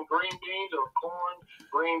corn and green beans, or corn,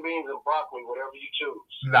 green beans, and broccoli, whatever you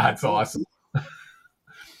choose. That's awesome.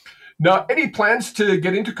 Now, any plans to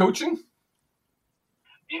get into coaching?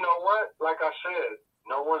 You know what? Like I said,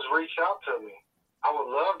 no one's reached out to me. I would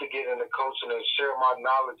love to get into coaching and share my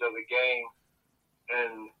knowledge of the game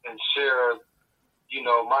and share,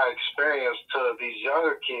 my experience to these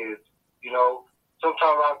younger kids.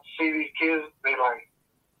 Sometimes I see these kids, they like,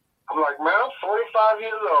 I'm like, man, I'm 45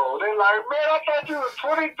 years old. They're like, man, I thought you was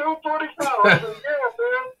 22, 45. I said, yeah,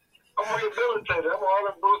 man. I'm rehabilitated. I'm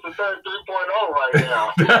Arland Bruce III 3.0 right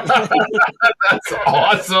now. That's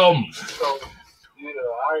awesome. So,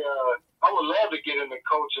 I would love to get into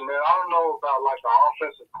coaching, man. I don't know about like an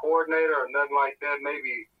offensive coordinator or nothing like that.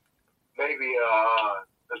 Maybe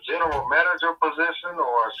a general manager position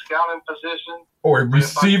or a scouting position. Or a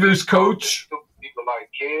receivers coach. People like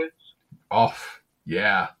kids. Oh,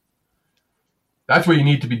 yeah. That's what you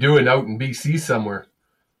need to be doing out in BC somewhere.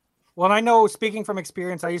 Well, and I know, speaking from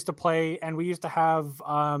experience, I used to play, and we used to have,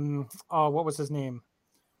 what was his name?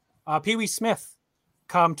 Pee Wee Smith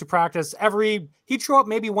come to practice he'd show up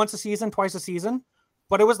maybe once a season, twice a season,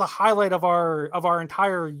 but it was the highlight of our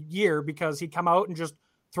entire year because he'd come out and just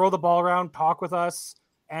throw the ball around, talk with us,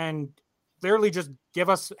 and literally just give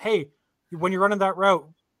us, hey, when you're running that route,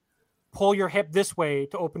 pull your hip this way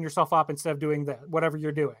to open yourself up instead of doing whatever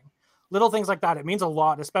you're doing. Little things like that. It means a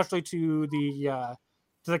lot, especially to the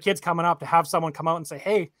kids coming up, to have someone come out and say,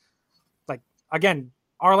 hey, like, again,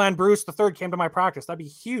 Arland Bruce III came to my practice. That'd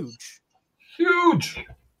be huge. Huge.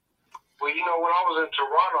 Well, when I was in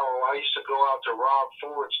Toronto, I used to go out to Rob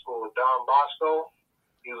Ford's school with Don Bosco.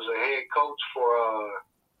 He was a head coach for a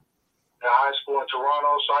high school in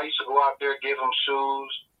Toronto. So I used to go out there, give him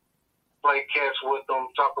shoes, play catch with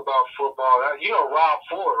them, talk about football. You know Rob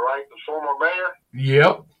Ford, right? The former mayor?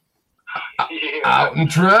 Yep. Yeah. Out in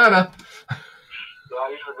Toronto. So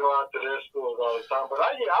I used to go out to their schools all the time. But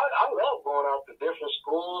I love going out to different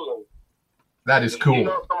schools. And that is cool.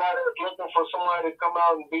 Somebody that's looking for somebody to come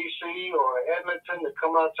out in BC or Edmonton to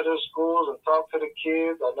come out to their schools and talk to the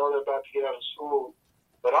kids. I know they're about to get out of school.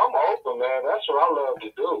 But I'm open, man. That's what I love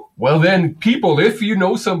to do. Well, then, people, if you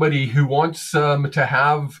know somebody who wants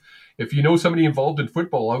if you know somebody involved in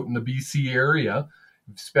football out in the BC area,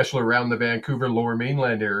 especially around the Vancouver Lower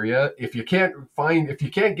Mainland area, if you can't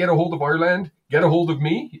get a hold of Arland, get a hold of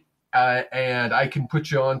me, and I can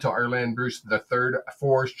put you on to Arland Bruce III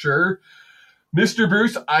for sure. Mr.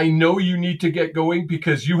 Bruce, I know you need to get going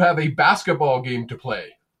because you have a basketball game to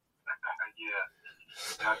play.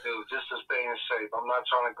 I do, just to stay in shape. I'm not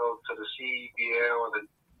trying to go to the CEBL or the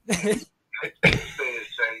stay in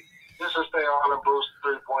shape. Just to stay Arland Bruce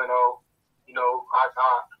 3.0.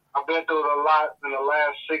 I've been through it a lot in the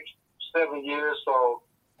last 6-7 years, so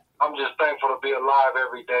I'm just thankful to be alive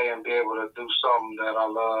every day and be able to do something that I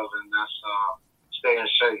love, and that's stay in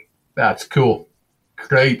shape. That's cool.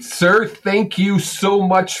 Great. Sir, thank you so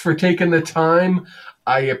much for taking the time.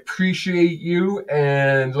 I appreciate you,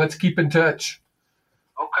 and let's keep in touch.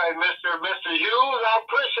 Okay, Mr. Hughes, I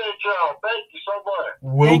appreciate y'all. Thank you so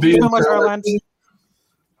much. Thank you so much, Arland. Okay,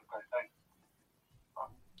 thank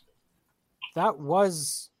you. That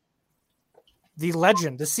was the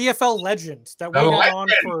legend, the CFL legend that we had on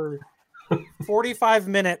for 45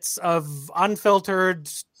 minutes of unfiltered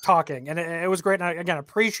talking. And it was great. And again,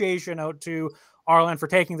 appreciation out to Arland for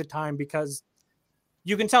taking the time, because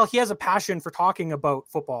you can tell he has a passion for talking about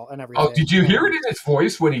football and everything. Oh, did you hear it in his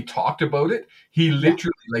voice when he talked about it? He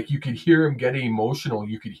literally, you could hear him getting emotional.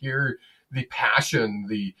 You could hear the passion,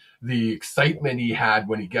 the excitement he had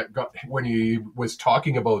when he was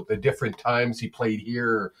talking about the different times he played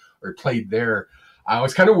here or played there. I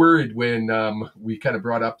was kind of worried when we kind of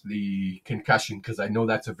brought up the concussion, because I know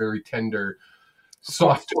that's a very tender,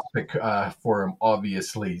 soft topic for him,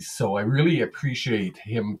 obviously. So I really appreciate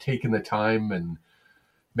him taking the time, and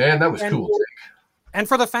man, that was cool. And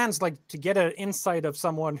for the fans, to get an insight of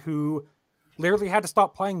someone who literally had to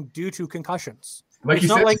stop playing due to concussions. Like you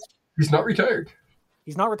said, he's not retired.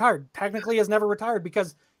 He's not retired. Technically, has never retired,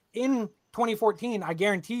 because in 2014, I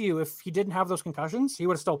guarantee you, if he didn't have those concussions, he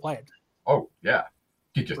would have still played. Oh, yeah.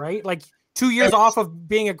 Right? 2 years off of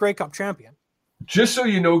being a Grey Cup champion. Just so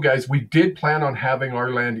you know, guys, we did plan on having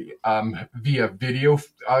Arland via video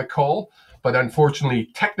call, but unfortunately,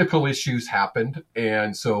 technical issues happened,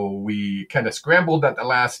 and so we kind of scrambled at the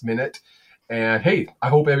last minute. And hey, I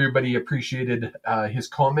hope everybody appreciated his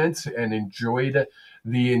comments and enjoyed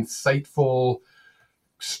the insightful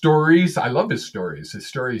stories. I love his stories. His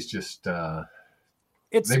stories just they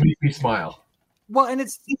make me smile. Well, and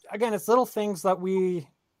it's little things that we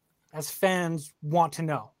as fans want to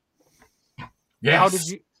know.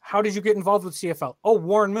 Yes. How did you get involved with CFL? Oh,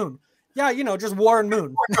 Warren Moon. Yeah, just Warren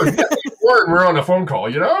Moon. Warren, we're on a phone call,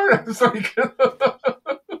 It's like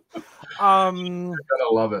I gotta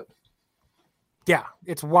love it. Yeah,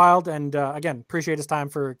 it's wild, and again, appreciate his time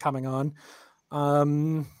for coming on.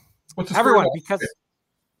 Everyone, because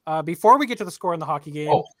before we get to the score in the hockey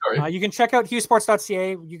game, you can check out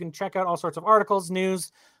HughesSports.ca. You can check out all sorts of articles,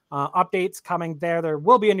 news, updates coming there. There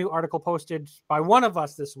will be a new article posted by one of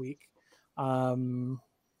us this week. Notice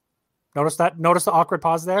the awkward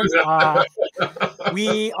pause there.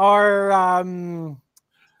 We are,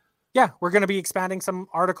 we're going to be expanding some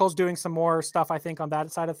articles, doing some more stuff, I think, on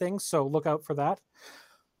that side of things. So look out for that.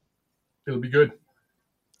 It'll be good.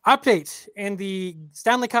 Update in the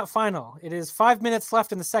Stanley Cup final. It is 5 minutes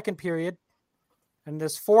left in the second period, and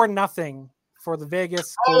there's 4-0 for the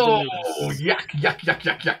Vegas Golden Knights.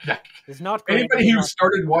 Yuck. It's not great. Anybody who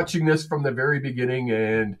started watching this from the very beginning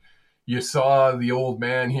and you saw the old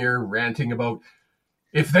man here ranting about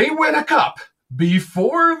if they win a cup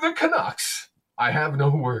before the Canucks, I have no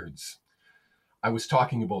words. I was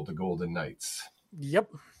talking about the Golden Knights. Yep.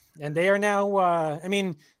 And they are now,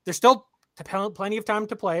 there's still plenty of time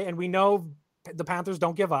to play, and we know the Panthers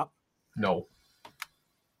don't give up. No.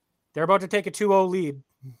 They're about to take a 2-0 lead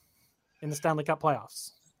in the Stanley Cup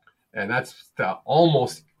playoffs. And that's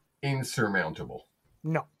almost insurmountable.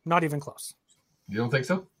 No, not even close. You don't think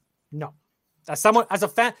so? No. As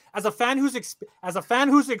a fan who's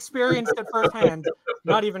experienced it firsthand,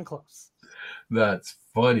 not even close. That's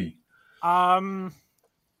funny.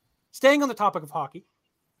 Staying on the topic of hockey.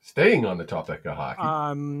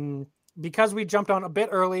 Because we jumped on a bit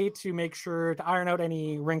early to make sure to iron out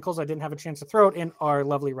any wrinkles, I didn't have a chance to throw it in our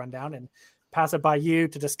lovely rundown and pass it by you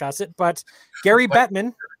to discuss it. But Gary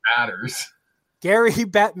Bettman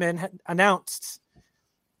announced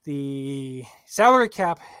the salary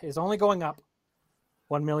cap is only going up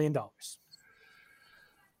 $1 million.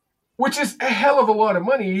 Which is a hell of a lot of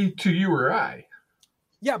money to you or I.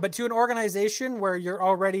 Yeah, but to an organization where you're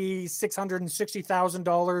already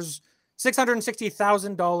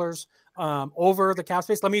 $660,000 over the cap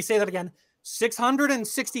space. Let me say that again.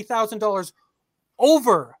 $660,000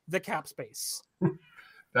 over the cap space.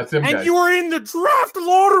 That's him. And guys. you were in the draft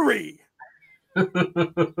lottery.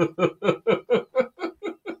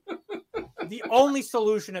 The only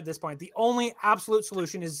solution at this point, the only absolute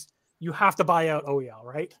solution is you have to buy out OEL,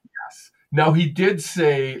 right? Yes. Now he did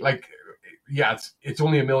say, it's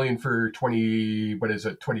only $1 million for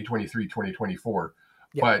 2023, 2024.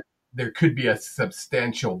 Yeah. But there could be a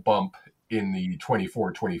substantial bump in the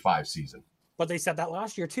 24-25 season. But they said that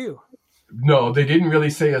last year too. No, they didn't really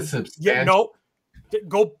say a substantial. Yeah, no.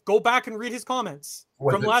 Go back and read his comments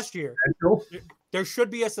from last year. There should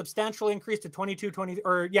be a substantial increase to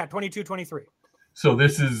 22-23. So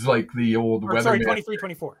this is like the old weatherman. Sorry,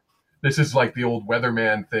 23-24. This is like the old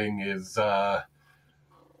weatherman thing is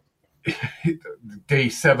day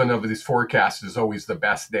 7 of this forecast is always the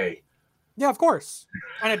best day. Yeah, of course.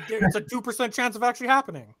 And it's a 2% chance of actually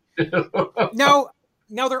happening. Now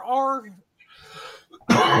there are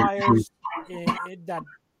players that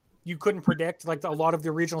you couldn't predict, like a lot of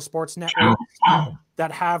the regional sports networks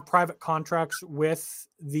that have private contracts with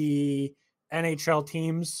the NHL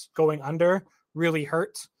teams going under really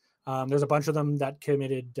hurt. There's a bunch of them that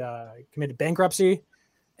committed bankruptcy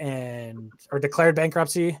or declared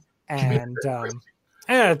bankruptcy, and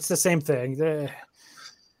it's the same thing.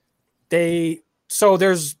 So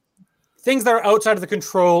there's things that are outside of the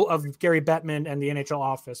control of Gary Bettman and the NHL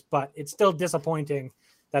office, but it's still disappointing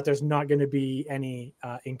that there's not going to be any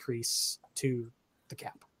increase to the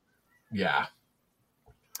cap. Yeah.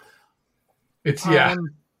 It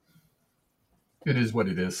is what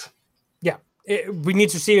it is. Yeah. We need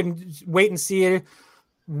to wait and see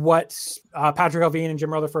what Patrick Allvin and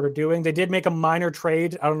Jim Rutherford are doing. They did make a minor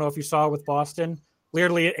trade. I don't know if you saw with Boston.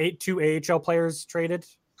 Literally 2 AHL players traded.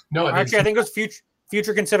 No, actually, I think it was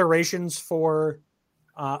future considerations for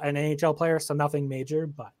an AHL player, so nothing major.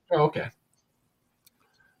 But okay.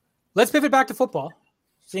 Let's pivot back to football,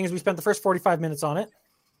 seeing as we spent the first 45 minutes on it.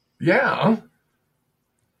 Yeah.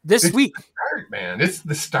 This week. The start, man. It's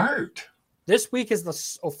the start. This week is the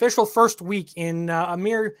official first week in a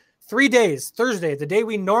mere 3 days. Thursday, the day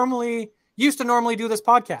we used to do this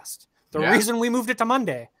podcast. The reason we moved it to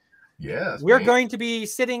Monday. Yes. We're going to be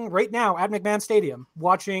sitting right now at McMahon Stadium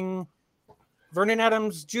watching Vernon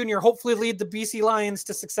Adams Jr. hopefully lead the BC Lions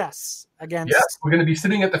to success against. Yes, we're going to be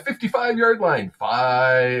sitting at the 55-yard line,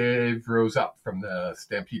 5 rows up from the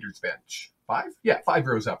Stampeders bench. 5? Yeah, 5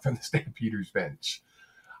 rows up from the Stampeders bench.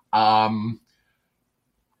 I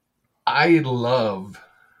love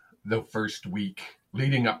the first week,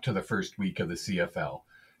 leading up to the first week of the CFL,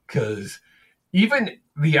 because even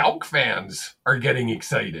the Elk fans are getting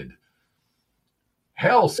excited.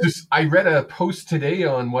 Hell, I read a post today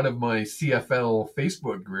on one of my CFL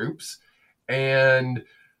Facebook groups, and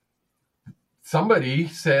somebody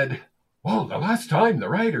said, well, the last time the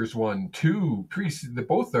Riders won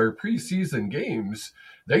both their preseason games,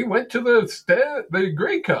 they went to the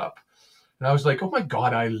Grey Cup. And I was like, oh my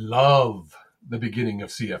God, I love the beginning of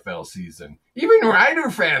CFL season. Even Rider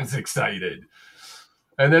fans excited.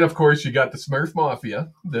 And then, of course, you got the Smurf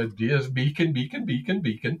Mafia, the Diaz Beacon.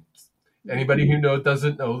 Anybody who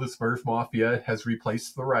doesn't know, the Smurf Mafia has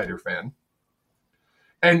replaced the Rider fan.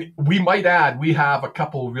 And we might add, we have a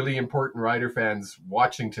couple really important Rider fans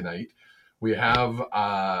watching tonight. We have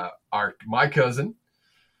my cousin,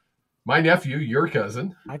 my nephew, your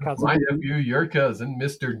cousin, my nephew, your cousin,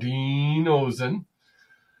 Mr. Dean Ozen,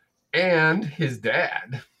 and his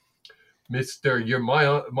dad, Mr.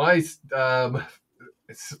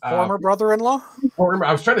 Former brother-in-law?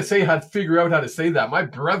 I was trying to figure out how to say that. My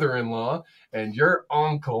brother-in-law and your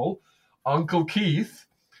uncle, Uncle Keith,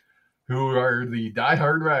 who are the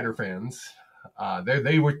diehard Rider fans.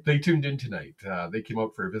 They tuned in tonight. They came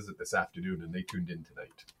out for a visit this afternoon, and they tuned in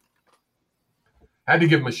tonight. Had to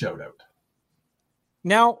give them a shout out.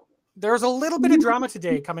 Now, there's a little bit of drama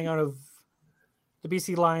today coming out of the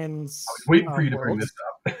BC Lions. I was waiting for you to bring this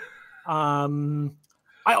up. I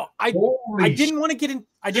didn't want to get in.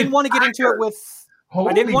 I didn't want to get into it with.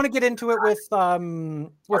 I didn't want to get into it with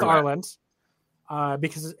Arland.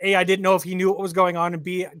 Because A, I didn't know if he knew what was going on, and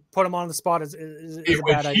B, put him on the spot is a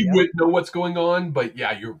bad idea. He wouldn't know what's going on, but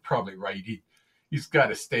yeah, you're probably right. He's got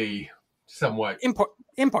to stay somewhat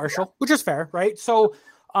impartial, which is fair, right? So,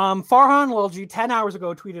 Farhan Lalji 10 hours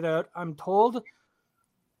ago tweeted out, I'm told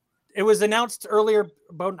it was announced earlier,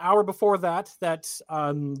 about an hour before that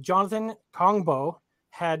Jonathan Kongbo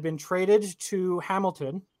had been traded to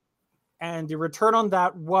Hamilton, and the return on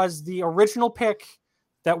that was the original pick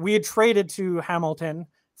that we had traded to Hamilton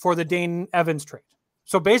for the Dane Evans trade.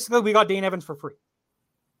 So basically, we got Dane Evans for free,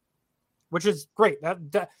 which is great.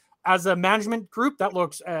 That as a management group, that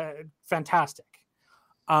looks fantastic.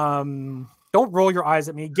 Don't roll your eyes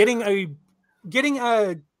at me. Getting a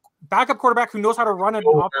backup quarterback who knows how to run an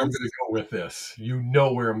offense. I'm going to go with this. You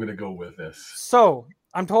know where I'm going to go with this. So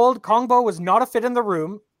I'm told Kongbo was not a fit in the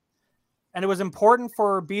room, and it was important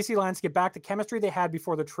for BC Lions to get back the chemistry they had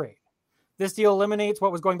before the trade. This deal eliminates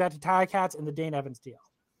what was going back to Ticats and the Dane Evans deal.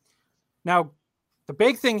 Now, the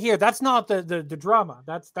big thing here, that's not the drama.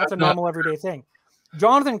 That's a normal everyday thing.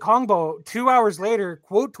 Jonathan Kongbo, 2 hours later,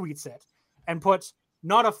 quote tweets it and puts,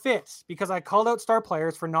 not a fit because I called out star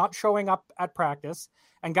players for not showing up at practice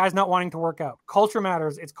and guys not wanting to work out. Culture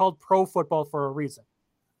matters. It's called pro football for a reason.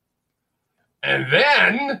 And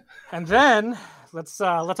then let's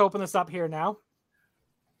open this up here now.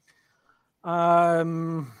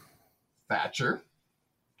 Thatcher,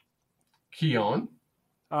 Keon.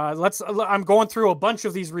 I'm going through a bunch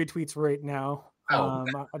of these retweets right now. I'm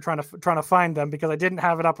trying to find them because I didn't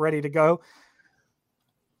have it up ready to go.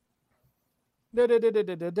 It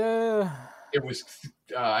was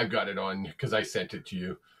I've got it on because I sent it to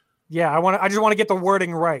you. Yeah, I just want to get the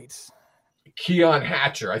wording right. Keon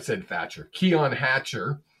Hatcher, I said Thatcher. Keon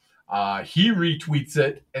Hatcher, he retweets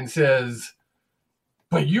it and says,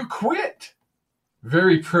 "But you quit.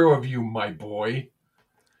 Very pro of you, my boy."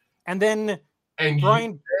 And then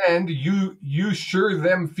Brian, you sure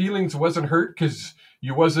them feelings wasn't hurt because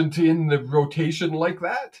you wasn't in the rotation like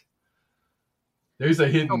that? There's a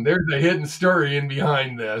hidden story in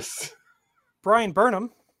behind this. Brian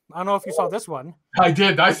Burnham, I don't know if you saw this one. I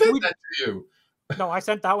did. I sent that to you. No, I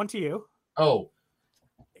sent that one to you. Oh.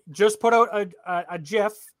 Just put out a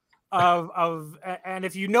GIF of and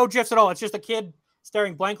if you know GIFs at all, it's just a kid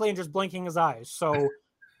staring blankly and just blinking his eyes. So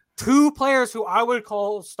two players who I would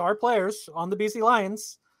call star players on the BC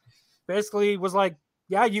Lions basically was like,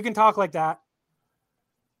 yeah, you can talk like that.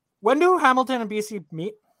 When do Hamilton and BC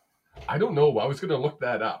meet? I don't know. I was going to look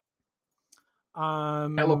that up.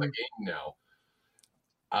 Hell of a game now.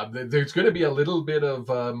 There's going to be a little bit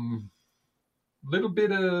of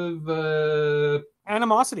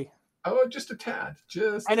animosity. Oh, just a tad.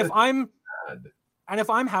 If I'm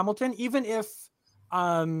Hamilton, even if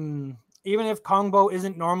Kongbo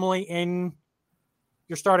isn't normally in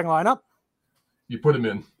your starting lineup, you put him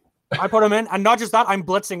in. I put him in, and not just that, I'm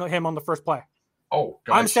blitzing him on the first play. Oh,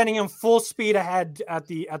 gosh. I'm sending him full speed ahead at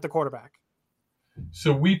the quarterback.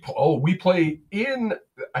 So we play in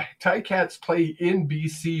Ticats play in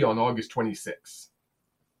BC on August 26th.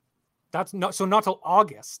 That's not till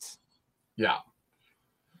August. Yeah.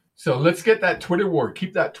 So let's get that Twitter war.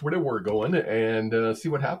 Keep that Twitter war going and see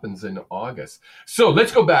what happens in August. So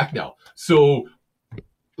let's go back now. So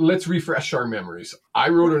let's refresh our memories. I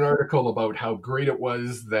wrote an article about how great it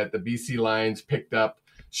was that the BC Lions picked up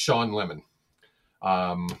Sean Lemon,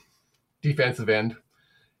 defensive end,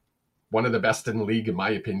 one of the best in the league, in my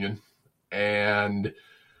opinion. And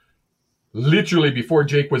literally before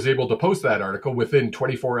Jake was able to post that article, within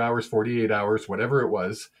 24 hours, 48 hours, whatever it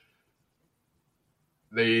was,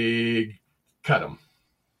 they cut him.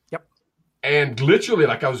 Yep. And literally,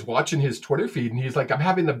 like, I was watching his Twitter feed, and he's like, I'm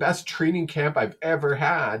having the best training camp I've ever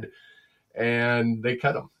had. And they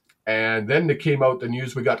cut him. And then it came out the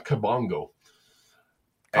news, we got Kabongo.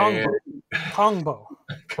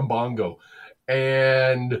 Kabongo.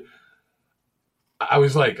 And I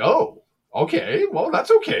was like, oh, okay. Well,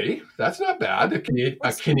 that's okay. That's not bad.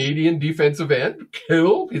 A Canadian defensive end.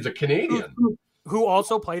 Cool. He's a Canadian. Who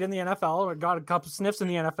also played in the NFL or got a couple sniffs in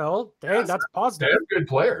the NFL. Hey, yes, that's positive. Damn good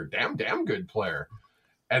player. Damn good player.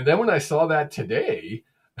 And then when I saw that today,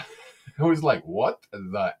 I was like, what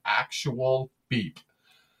the actual beep?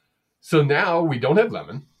 So now we don't have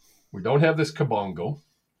Lemon. We don't have this Kabongo.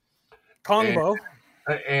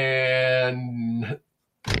 And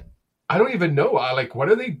I don't even know. Like, what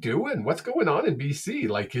are they doing? What's going on in BC?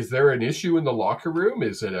 Like, is there an issue in the locker room?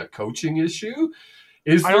 Is it a coaching issue?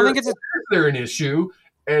 Is there an issue?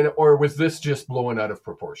 Or was this just blowing out of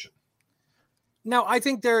proportion? No, I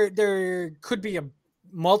think there could be a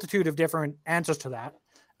multitude of different answers to that.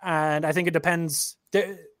 And I think it depends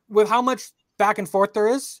with how much back and forth there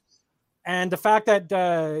is. And the fact that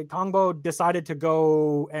Kongbo decided to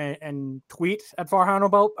go and tweet at Farhan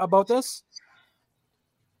about this,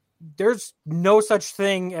 there's no such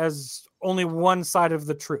thing as only one side of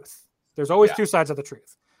the truth. There's always two sides of the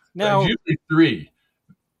truth. Now, there's usually three.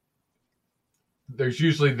 There's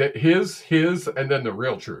usually his, and then the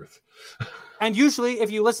real truth. And usually,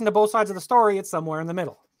 if you listen to both sides of the story, it's somewhere in the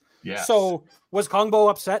middle. Yeah. So was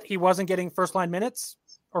Kongbo upset he wasn't getting first line minutes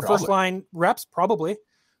or first line reps? Probably.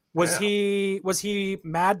 Was he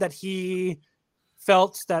mad that he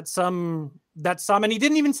felt that some, and he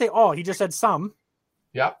didn't even say all, he just said some.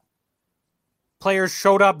 Yep. Players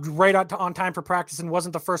showed up right on time for practice and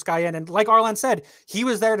wasn't the first guy in. And like Arland said, he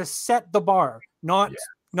was there to set the bar, not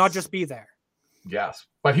just be there. Yes.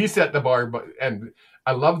 But he set the bar. And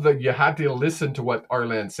I love that you had to listen to what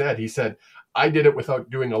Arland said. He said, I did it without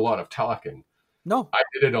doing a lot of talking. No. I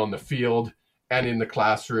did it on the field and in the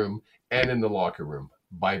classroom and in the locker room.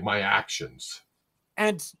 By my actions.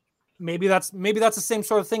 And maybe that's the same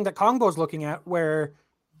sort of thing that Kongbo's looking at, where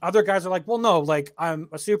other guys are like, well, no, like I'm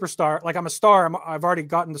a superstar, like I'm a star. I've already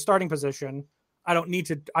gotten the starting position.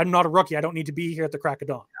 I'm not a rookie. I don't need to be here at the crack of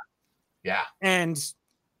dawn. Yeah. And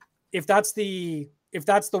if that's the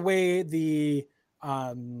way the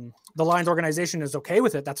Lions organization is okay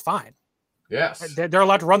with it, that's fine. Yes. They're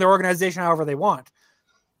allowed to run their organization however they want,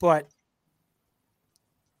 but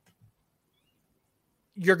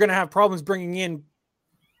you're going to have problems bringing in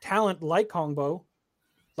talent like Kongbo,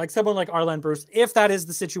 like someone like Arland Bruce, if that is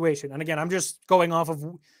the situation. And again, I'm just going off of,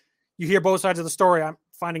 you hear both sides of the story. I'm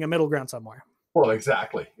finding a middle ground somewhere. Well,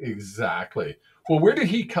 exactly. Well, where did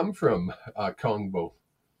he come from, Kongbo?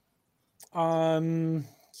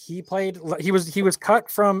 He was cut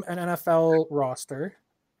from an NFL roster.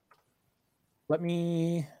 Let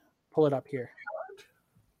me pull it up here.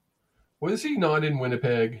 Was he not in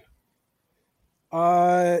Winnipeg?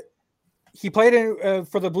 He played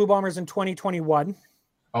for the Blue Bombers in 2021.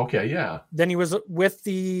 Okay, yeah. Then he was with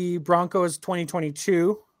the Broncos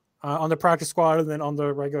 2022 on the practice squad and then on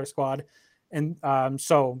the regular squad. And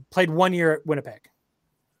so played 1 year at Winnipeg.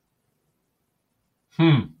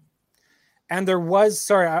 And there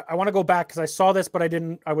was, I want to go back because I saw this, but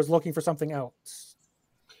I was looking for something else.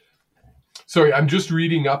 Sorry, I'm just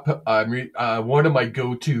reading up one of my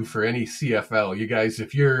go-to for any CFL. You guys,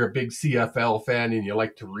 if you're a big CFL fan and you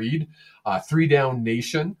like to read, 3 Down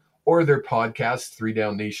Nation or their podcast, 3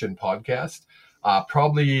 Down Nation podcast,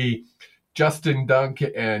 probably Justin Dunk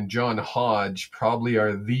and John Hodge probably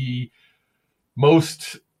are the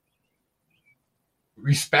most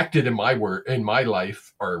respected in my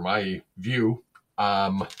life or my view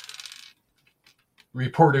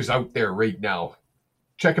reporters out there right now.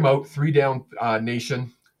 Check them out, 3 Down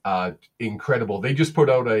Nation. Incredible. They just put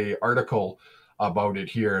out an article about it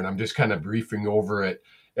here, and I'm just kind of briefing over it,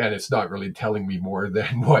 and it's not really telling me more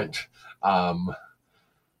than what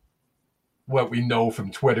we know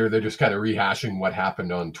from Twitter. They're just kind of rehashing what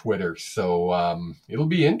happened on Twitter. So it'll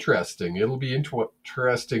be interesting.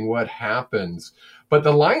 Interesting what happens. But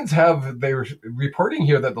the Lions they're reporting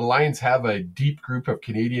here that the Lions have a deep group of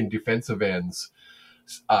Canadian defensive ends.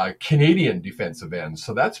 So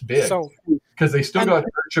that's big because they still got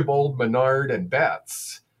Archibald, Menard, and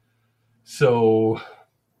Betts. So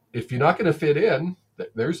if you're not going to fit in,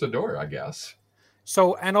 there's the door, I guess.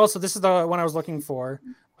 So, and also this is the one I was looking for.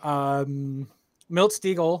 Milt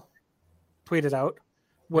Stiegel tweeted out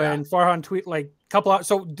when Farhan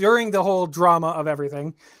so during the whole drama of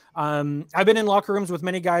everything, I've been in locker rooms with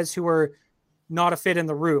many guys who were not a fit in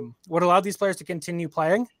the room. What allowed these players to continue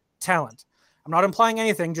playing? Talent. I'm not implying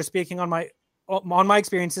anything, just speaking on my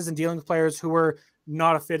experiences and dealing with players who were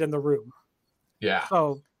not a fit in the room. Yeah.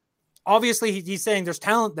 So obviously he's saying there's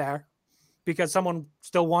talent there because someone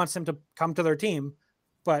still wants him to come to their team,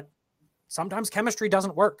 but sometimes chemistry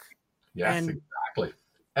doesn't work. Yes, exactly.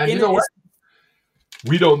 And you know what?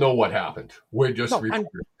 We don't know what happened. We're just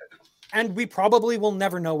and we probably will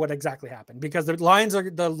never know what exactly happened because the Lions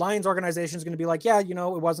organization is going to be like, yeah, it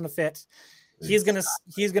wasn't a fit. He's gonna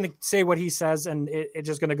say what he says, and it's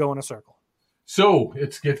just gonna go in a circle. So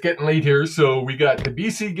it's getting late here. So we got the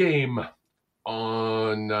BC game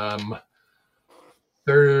on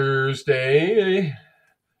Thursday.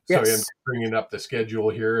 Yes. Sorry, I'm bringing up the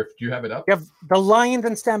schedule here. Do you have it up? We have the Lions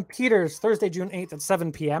and Stampeders Thursday, June 8th at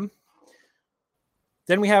 7 p.m.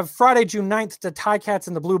 Then we have Friday, June 9th, the Ticats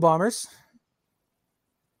and the Blue Bombers.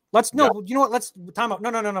 You know what? Let's time out.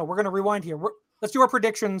 No. We're going to rewind here. Let's do our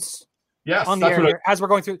predictions. Yes, on the air here, as we're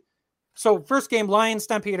going through. So first game, Lions,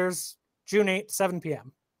 Stampeders, June 8th, 7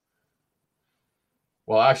 p.m.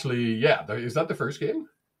 Well, actually, yeah. Is that the first game?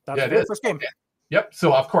 That's the first game. Okay. Yep.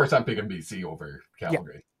 So, of course, I'm picking BC over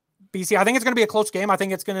Calgary. Yeah. BC, I think it's going to be a close game. I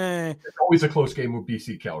think it's going to... It's always a close game with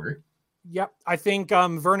BC Calgary. Yep. I think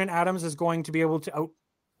Vernon Adams is going to be able to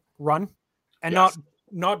outrun and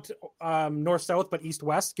not north-south, but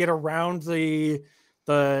east-west, get around the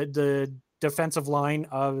defensive line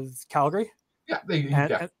of Calgary.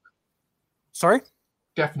 Yeah. Sorry?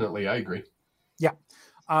 Definitely. I agree. Yeah.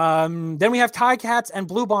 Then we have Ticats and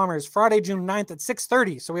Blue Bombers Friday, June 9th at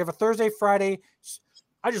 6:30. So we have a Thursday, Friday.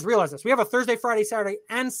 I just realized this. We have a Thursday, Friday, Saturday,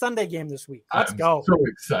 and Sunday game this week. Let's go. So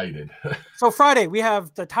excited. So Friday, we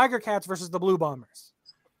have the Tiger Cats versus the Blue Bombers.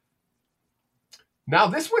 Now,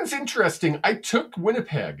 this one's interesting. I took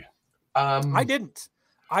Winnipeg. I didn't.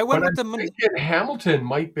 I went with Hamilton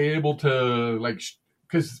might be able to,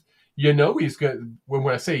 because he's good.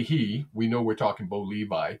 When I say he, we know we're talking Bo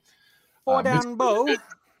Levi. Four down Bo.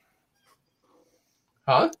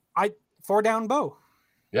 Huh? Four down Bo.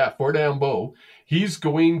 Yeah, four down Bo. He's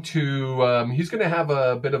going to have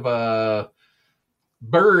a bit of a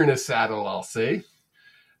burr in his saddle, I'll say,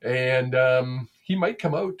 and he might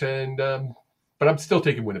come out and. But I'm still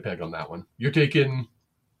taking Winnipeg on that one. You're taking.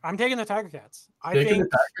 I'm taking the Tiger Cats. I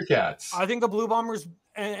think the Blue Bombers,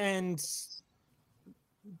 and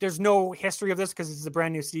there's no history of this because it's a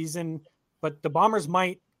brand new season, but the Bombers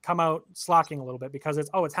might come out slacking a little bit because it's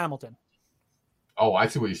Hamilton. Oh, I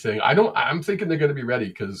see what you're saying. I'm thinking they're going to be ready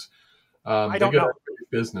because I don't know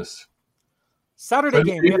business. Saturday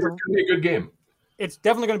game. It's going to be a good game. It's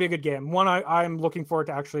definitely going to be a good game. One I'm looking forward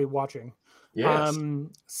to actually watching. Yes.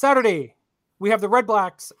 Saturday, we have the Red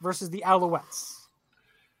Blacks versus the Alouettes.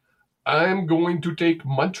 I'm going to take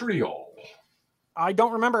Montreal. I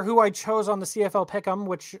don't remember who I chose on the CFL Pick'em,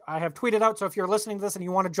 which I have tweeted out. So if you're listening to this and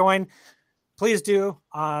you want to join, please do.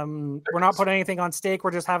 We're not putting anything on stake.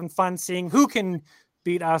 We're just having fun seeing who can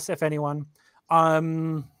beat us, if anyone. I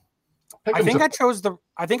think I chose the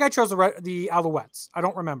Alouettes. I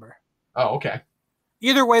don't remember. Oh, okay.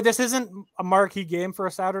 Either way, this isn't a marquee game for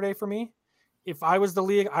a Saturday for me. If I was the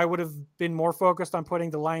league, I would have been more focused on putting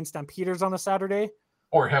the Lions Stampeders on a Saturday.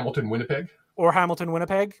 Or Hamilton, Winnipeg.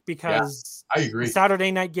 Because I agree. The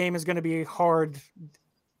Saturday night game is going to be hard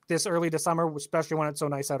this early to summer, especially when it's so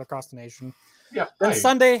nice out across the nation. Yeah. Then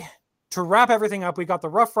Sunday, to wrap everything up, we got the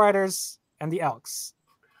Rough Riders and the Elks.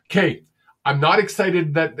 Okay. I'm not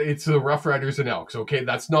excited that it's the Rough Riders and Elks. Okay.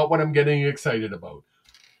 That's not what I'm getting excited about.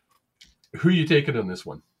 Who are you taking on this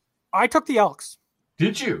one? I took the Elks.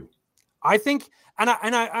 Did you? I think, and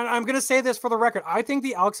I'm going to say this for the record, I think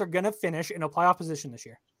the Elks are going to finish in a playoff position this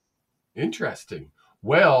year. Interesting.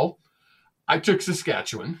 Well, I took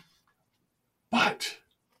Saskatchewan, but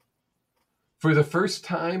for the first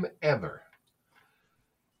time ever,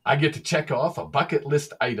 I get to check off a bucket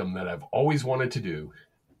list item that I've always wanted to do.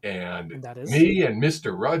 And that is? Me and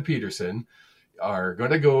Mr. Rod Peterson are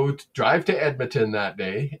going to drive to Edmonton that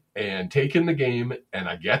day and take in the game, and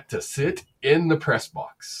I get to sit in the press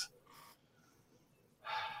box.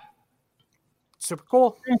 Super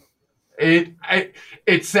cool.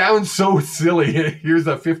 It sounds so silly. Here's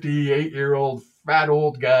a 58-year-old fat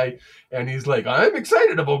old guy, and he's like, I'm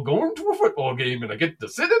excited about going to a football game, and I get to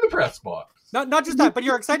sit in the press box. Not just that, but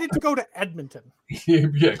you're excited to go to Edmonton.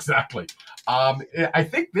 Yeah, exactly. I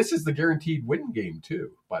think this is the guaranteed win game,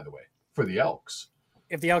 too, by the way, for the Elks.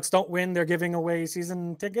 If the Elks don't win, they're giving away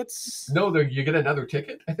season tickets? No, you get another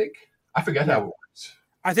ticket, I think. I forget how it works.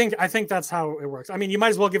 I think that's how it works. I mean, you might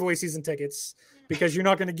as well give away season tickets because you're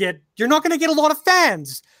not going to get a lot of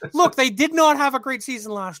fans. Look, they did not have a great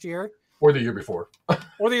season last year, or the year before,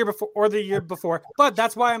 or the year before. But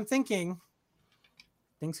that's why I'm thinking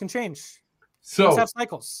things can change. So have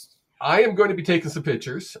cycles. I am going to be taking some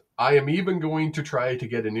pictures. I am even going to try to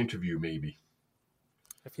get an interview, maybe.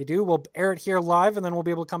 If you do, we'll air it here live, and then we'll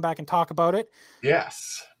be able to come back and talk about it.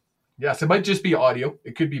 Yes. It might just be audio.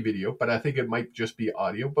 It could be video, but I think it might just be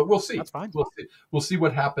audio. But we'll see. That's fine. We'll see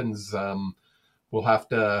what happens. We'll have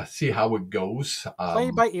to see how it goes. Play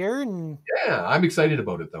it by ear, and yeah, I'm excited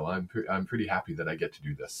about it though. I'm pretty happy that I get to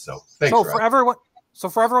do this. So thanks. So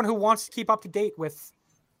for everyone who wants to keep up to date with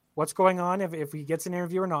what's going on, if he gets an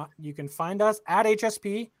interview or not, you can find us at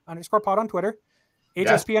HSP_pod on Twitter,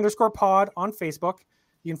 HSP_pod on Facebook.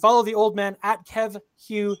 You can follow the old man at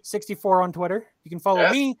KevHugh64 on Twitter. You can follow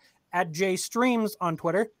me at JStreams on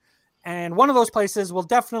Twitter. And one of those places will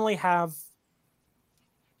definitely have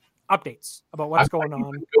updates about what's going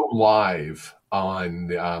on. Go live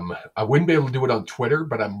on, I wouldn't be able to do it on Twitter,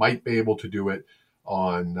 but I might be able to do it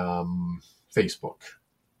on Facebook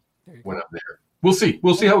when I'm there. We'll see.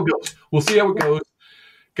 We'll see how it goes.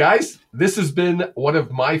 Guys, this has been one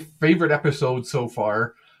of my favorite episodes so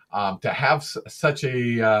far. To have such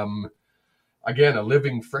a, again, a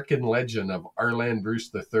living frickin' legend of Arland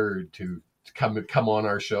Bruce III to come on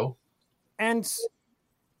our show. And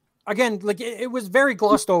again, like it was very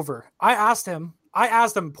glossed over. I asked him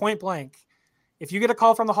point blank, if you get a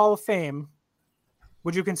call from the Hall of Fame,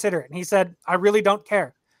 would you consider it? And he said, I really don't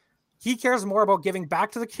care. He cares more about giving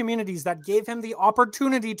back to the communities that gave him the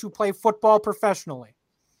opportunity to play football professionally.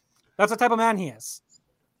 That's the type of man he is.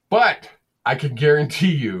 But I can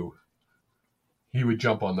guarantee you he would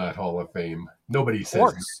jump on that Hall of Fame. Nobody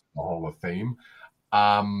says the Hall of Fame.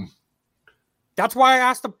 That's why I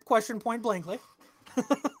asked the question point blankly.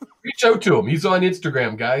 Reach out to him. He's on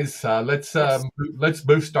Instagram, guys. Let's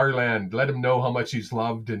boost Arland. Let him know how much he's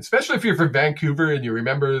loved. And especially if you're from Vancouver and you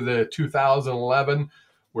remember the 2011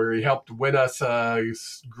 where he helped win us a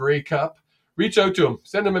Grey Cup. Reach out to him.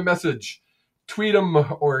 Send him a message. Tweet him,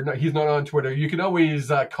 or no, he's not on Twitter. You can always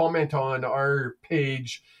comment on our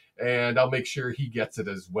page, and I'll make sure he gets it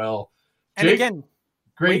as well. And Jake, again,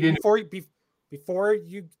 great. Before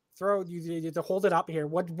you throw, you have to hold it up here.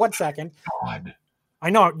 One second. God. I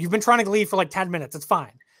know you've been trying to leave for like 10 minutes. It's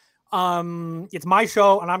fine. It's my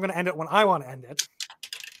show, and I'm going to end it when I want to end it.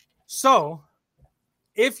 So,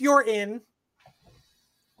 if you're in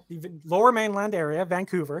the Lower Mainland area,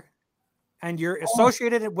 Vancouver, and you're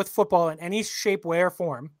associated with football in any shape, way, or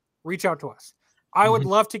form, reach out to us. I would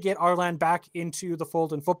love to get Arland back into the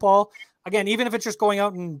fold in football. Again, even if it's just going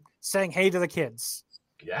out and saying hey to the kids.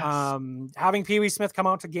 Yes. Having Pee Wee Smith come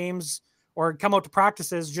out to games or come out to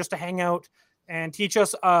practices just to hang out and teach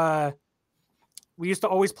us. We used to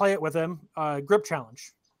always play it with him. Grip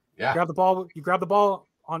challenge. Yeah. You grab the ball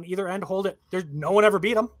on either end, hold it. There's no one ever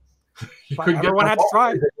beat him. But everyone had to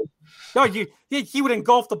try. No, he would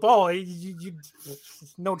engulf the ball.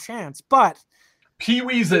 No chance. But Pee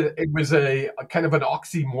Wee's it was a kind of an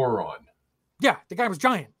oxymoron. Yeah, the guy was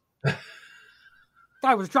giant.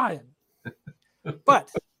 But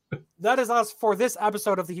that is us for this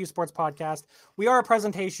episode of the Hughes Sports Podcast. We are a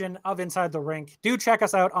presentation of Inside the Rink. Do check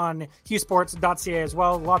us out on hughesports.ca as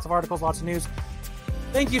well. Lots of articles, lots of news.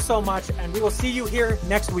 Thank you so much, and we will see you here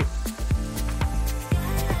next week.